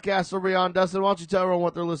 What podcast are we on, Dustin? Why don't you tell everyone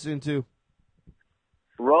what they're listening to?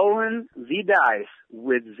 Rollin The Dice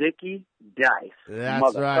with Zicky Dice.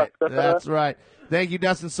 That's right. That's right. Thank you,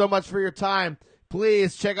 Dustin, so much for your time.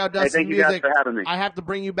 Please check out Dustin's music. Thank you guys for having me. I have to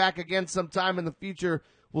bring you back again sometime in the future.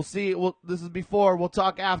 We'll see. This is before. We'll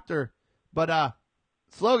talk after. But,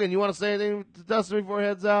 Slogan, you want to say anything to Dustin before he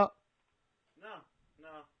heads out? No.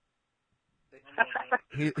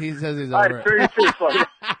 He says he's all over right, it.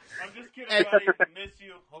 I'm just kidding, buddy. Miss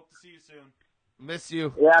you. Hope to see you soon. Miss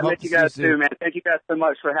you. Yeah, I miss you guys too, man. Thank you guys so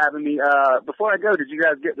much for having me. Before I go, did you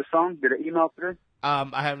guys get the song? Did it email through?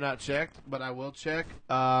 I have not checked, but I will check.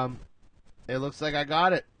 It looks like I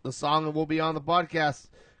got it. The song will be on the podcast.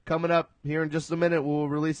 Coming up here in just a minute, we'll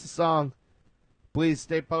release the song. Please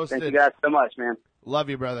stay posted. Thank you guys so much, man. Love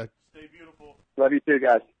you, brother. Stay beautiful. Love you too,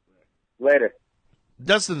 guys. Later.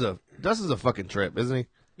 Dustin's a fucking trip, isn't he?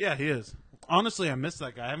 Yeah, he is. Honestly, I miss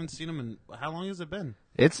that guy. I haven't seen him in, how long has it been?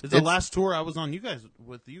 It's the last tour I was on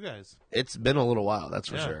with you guys. It's been a little while, that's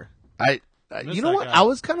for sure. You know what? Guy. I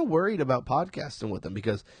was kind of worried about podcasting with him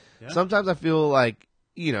because sometimes I feel like,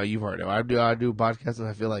 you know, you've heard it. I do podcasts and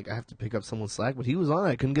I feel like I have to pick up someone's slack, but he was on it.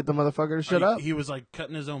 I couldn't get the motherfucker to shut up. He was like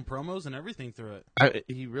cutting his own promos and everything through it.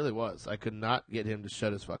 He really was. I could not get him to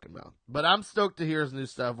shut his fucking mouth. But I'm stoked to hear his new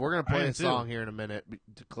stuff. We're going to play a song here in a minute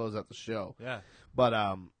to close out the show. Yeah. But,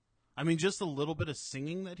 I mean, just a little bit of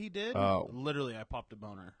singing that he did. Oh. Literally, I popped a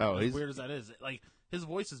boner. Oh, as weird as that is. Like, his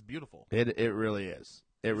voice is beautiful. It really is.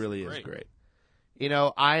 It really is great. You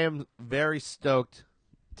know, I am very stoked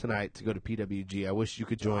tonight to go to PWG. I wish you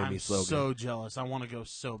could join me, Slogan. I'm so jealous. I want to go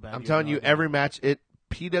so bad. I'm telling you, every match,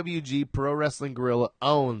 PWG Pro Wrestling Guerrilla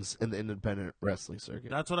owns in the independent wrestling circuit.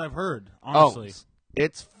 That's what I've heard, honestly. Owns.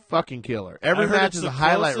 It's fucking killer. Every match is a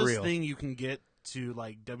highlight reel. It's the closest thing you can get to,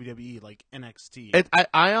 like, WWE, like NXT.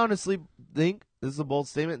 I honestly think, this is a bold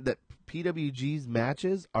statement, that PWG's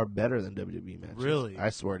matches are better than WWE matches. Really? I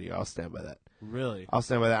swear to you, I'll stand by that. Really? I'll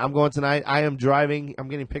stand by that. I'm going tonight. I am driving. I'm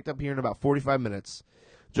getting picked up here in about 45 minutes.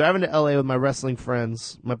 Driving to LA with my wrestling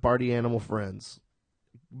friends, my party animal friends.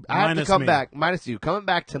 I have to Minus come me. back, minus you, coming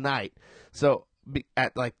back tonight. So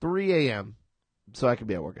at like 3 a.m. so I can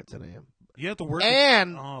be at work at 10 a.m. You have to work.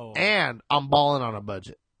 And Oh. and I'm balling on a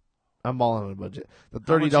budget. The How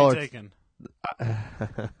much $30. you taking?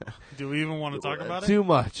 Do we even want to talk about it? Too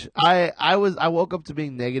much. I woke up to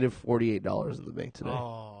being negative $48 in the bank today.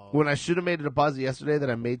 Oh. When I should have made a deposit yesterday that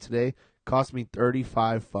I made today cost me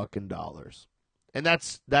 $35 fucking dollars. And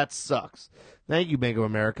that sucks. Thank you, Bank of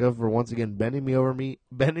America, for once again bending me over,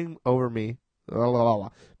 bending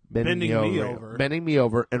me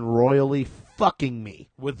over, and royally fucking me.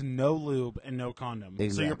 With no lube and no condom. So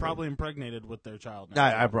Exactly. you're probably impregnated with their child now.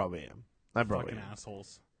 I probably am. Fucking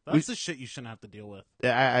assholes. That's the shit you shouldn't have to deal with.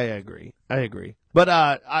 I agree.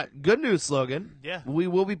 But good news, Slogan. Yeah. We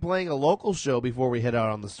will be playing a local show before we head out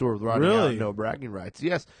on the tour with Ronnie Really? Out, No Bragging Rights.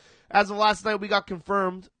 Yes. As of last night, we got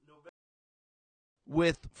confirmed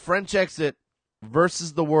with French Exit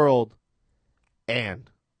versus the World and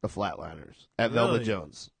the Flatliners at Really? Velvet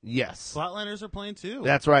Jones. Yes. Flatliners are playing too.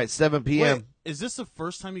 That's right, 7 p.m. Wait, is this the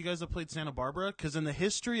first time you guys have played Santa Barbara? Because in the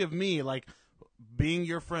history of me, like, being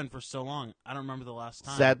your friend for so long, I don't remember the last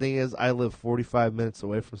time. Sad thing is, I live 45 minutes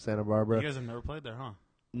away from Santa Barbara. You guys have never played there, huh?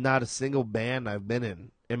 Not a single band I've been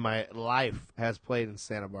in my life has played in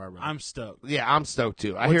Santa Barbara. I'm stoked. Yeah, I'm stoked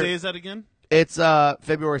too. What day is that again? It's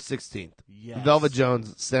February 16th. Yes. Velvet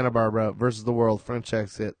Jones, Santa Barbara versus the World, French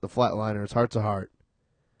Exit, the Flatliners, Heart to Heart.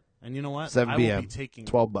 And you know what? 7 I p.m., will be taking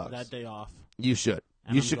 $12. that day off. You should.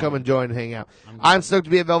 And You I'm should come going. and join and hang out. I'm I'm going. stoked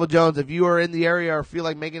to be at Velvet Jones. If you are in the area or feel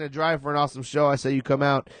like making a drive for an awesome show, I say you come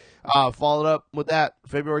out. Followed up with that,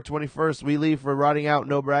 February 21st, we leave for Rotting Out,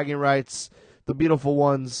 No Bragging Rights, The Beautiful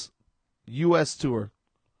Ones, U.S. Tour.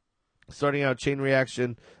 Starting out Chain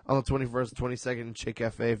Reaction on the 21st, 22nd in Chick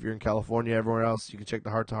Cafe. If you're in California, everywhere else, you can check the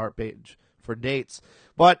Heart to Heart page for dates.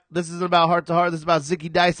 But this isn't about Heart to Heart. This is about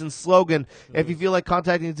Zicky Dice and Slogan. If you feel like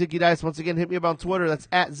contacting Zicky Dice, once again, hit me up on Twitter. That's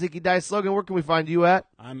at Zicky Dice. Slogan, where can we find you at?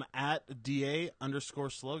 I'm at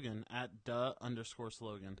DA_slogan, at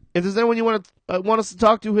 _slogan. If there's anyone you want us to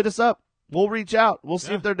talk to, hit us up. We'll reach out. We'll see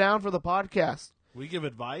Yeah. if they're down for the podcast. We give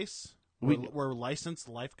advice. We- We're licensed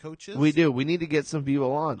life coaches. We do. We need to get some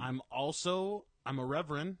people on. I'm a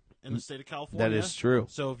reverend in the state of California. That is true.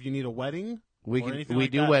 So if you need a wedding, We or can. anything We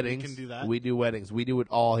like do that, weddings. We can do that. We do weddings. We do it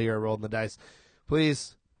all here at Rollin the Dice.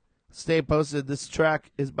 Please stay posted. This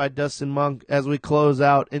track is by Dustin Monk. As we close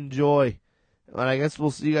out, enjoy. And I guess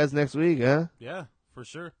we'll see you guys next week, huh? Yeah, for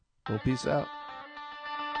sure. Well, peace out.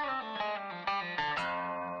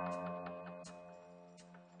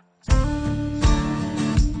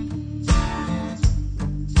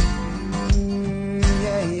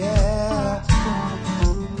 Yeah, yeah.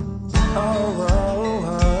 Oh, oh,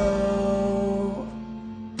 oh.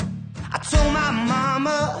 I told my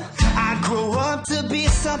mama I'd grow up to be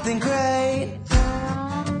something great.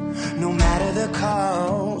 No matter the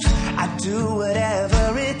cost, I'd do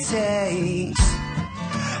whatever it takes.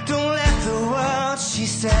 Don't let the world, she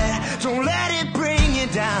said, don't let it bring you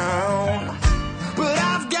down. But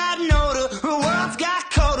I've got no, the world's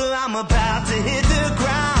got colder. I'm about to hit the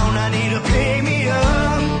ground. I need to pay me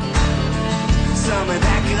up. Some of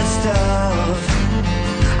that good stuff.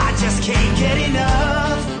 I just can't get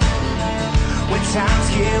enough. When times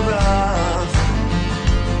get rough,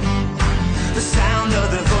 the sound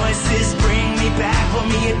of the voices bring me back. Pour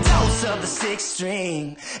me a dose of the sixth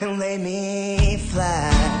string and lay me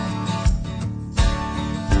flat.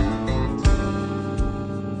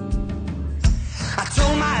 I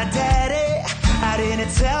told my daddy I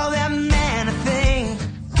didn't tell that man a thing,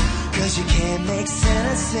 'cause you can't make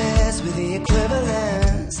sentences with the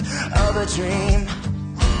equivalence of a dream.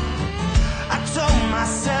 I told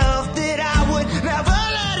myself that I would never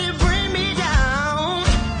let it bring me down.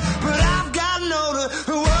 But I've got no,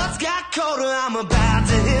 the world's got colder. I'm about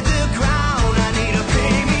to hit the ground. I need to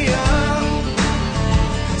pay me up.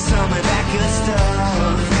 Some of that good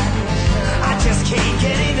stuff. I just can't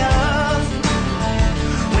get enough.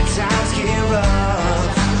 When times get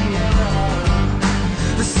rough,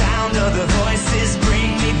 the sound of the voices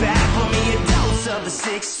bring me back. Pour me a dose of the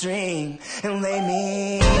sixth string and lay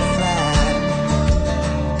me flat.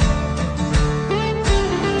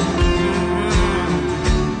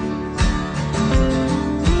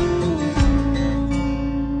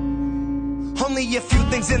 Only a few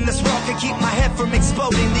things in this world can keep my head from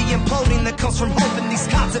exploding. The imploding that comes from hoping these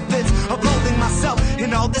constant bits of loathing myself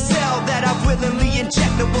in all this hell that I willingly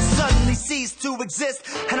injected will suddenly cease to exist,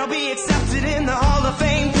 and I'll be accepted in the Hall of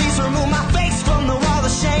Fame. Please remove my face from the wall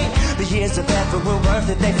of shame. The years of effort were worth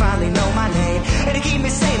it, they finally know my name. And to keep me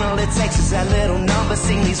sane, all it takes is that little number.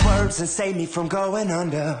 Sing these words and save me from going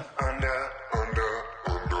under. Under, under,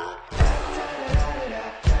 under.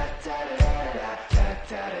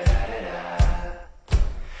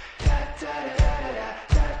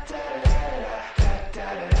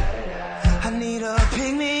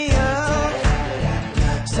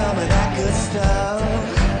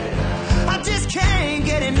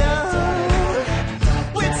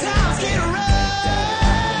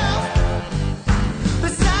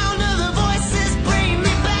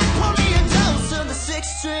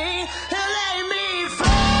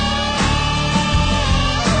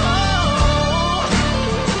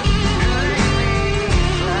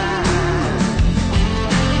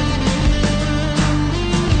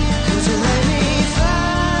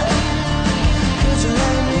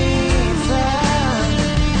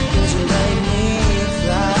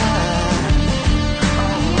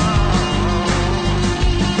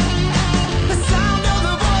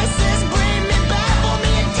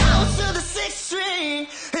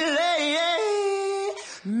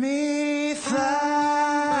 fly.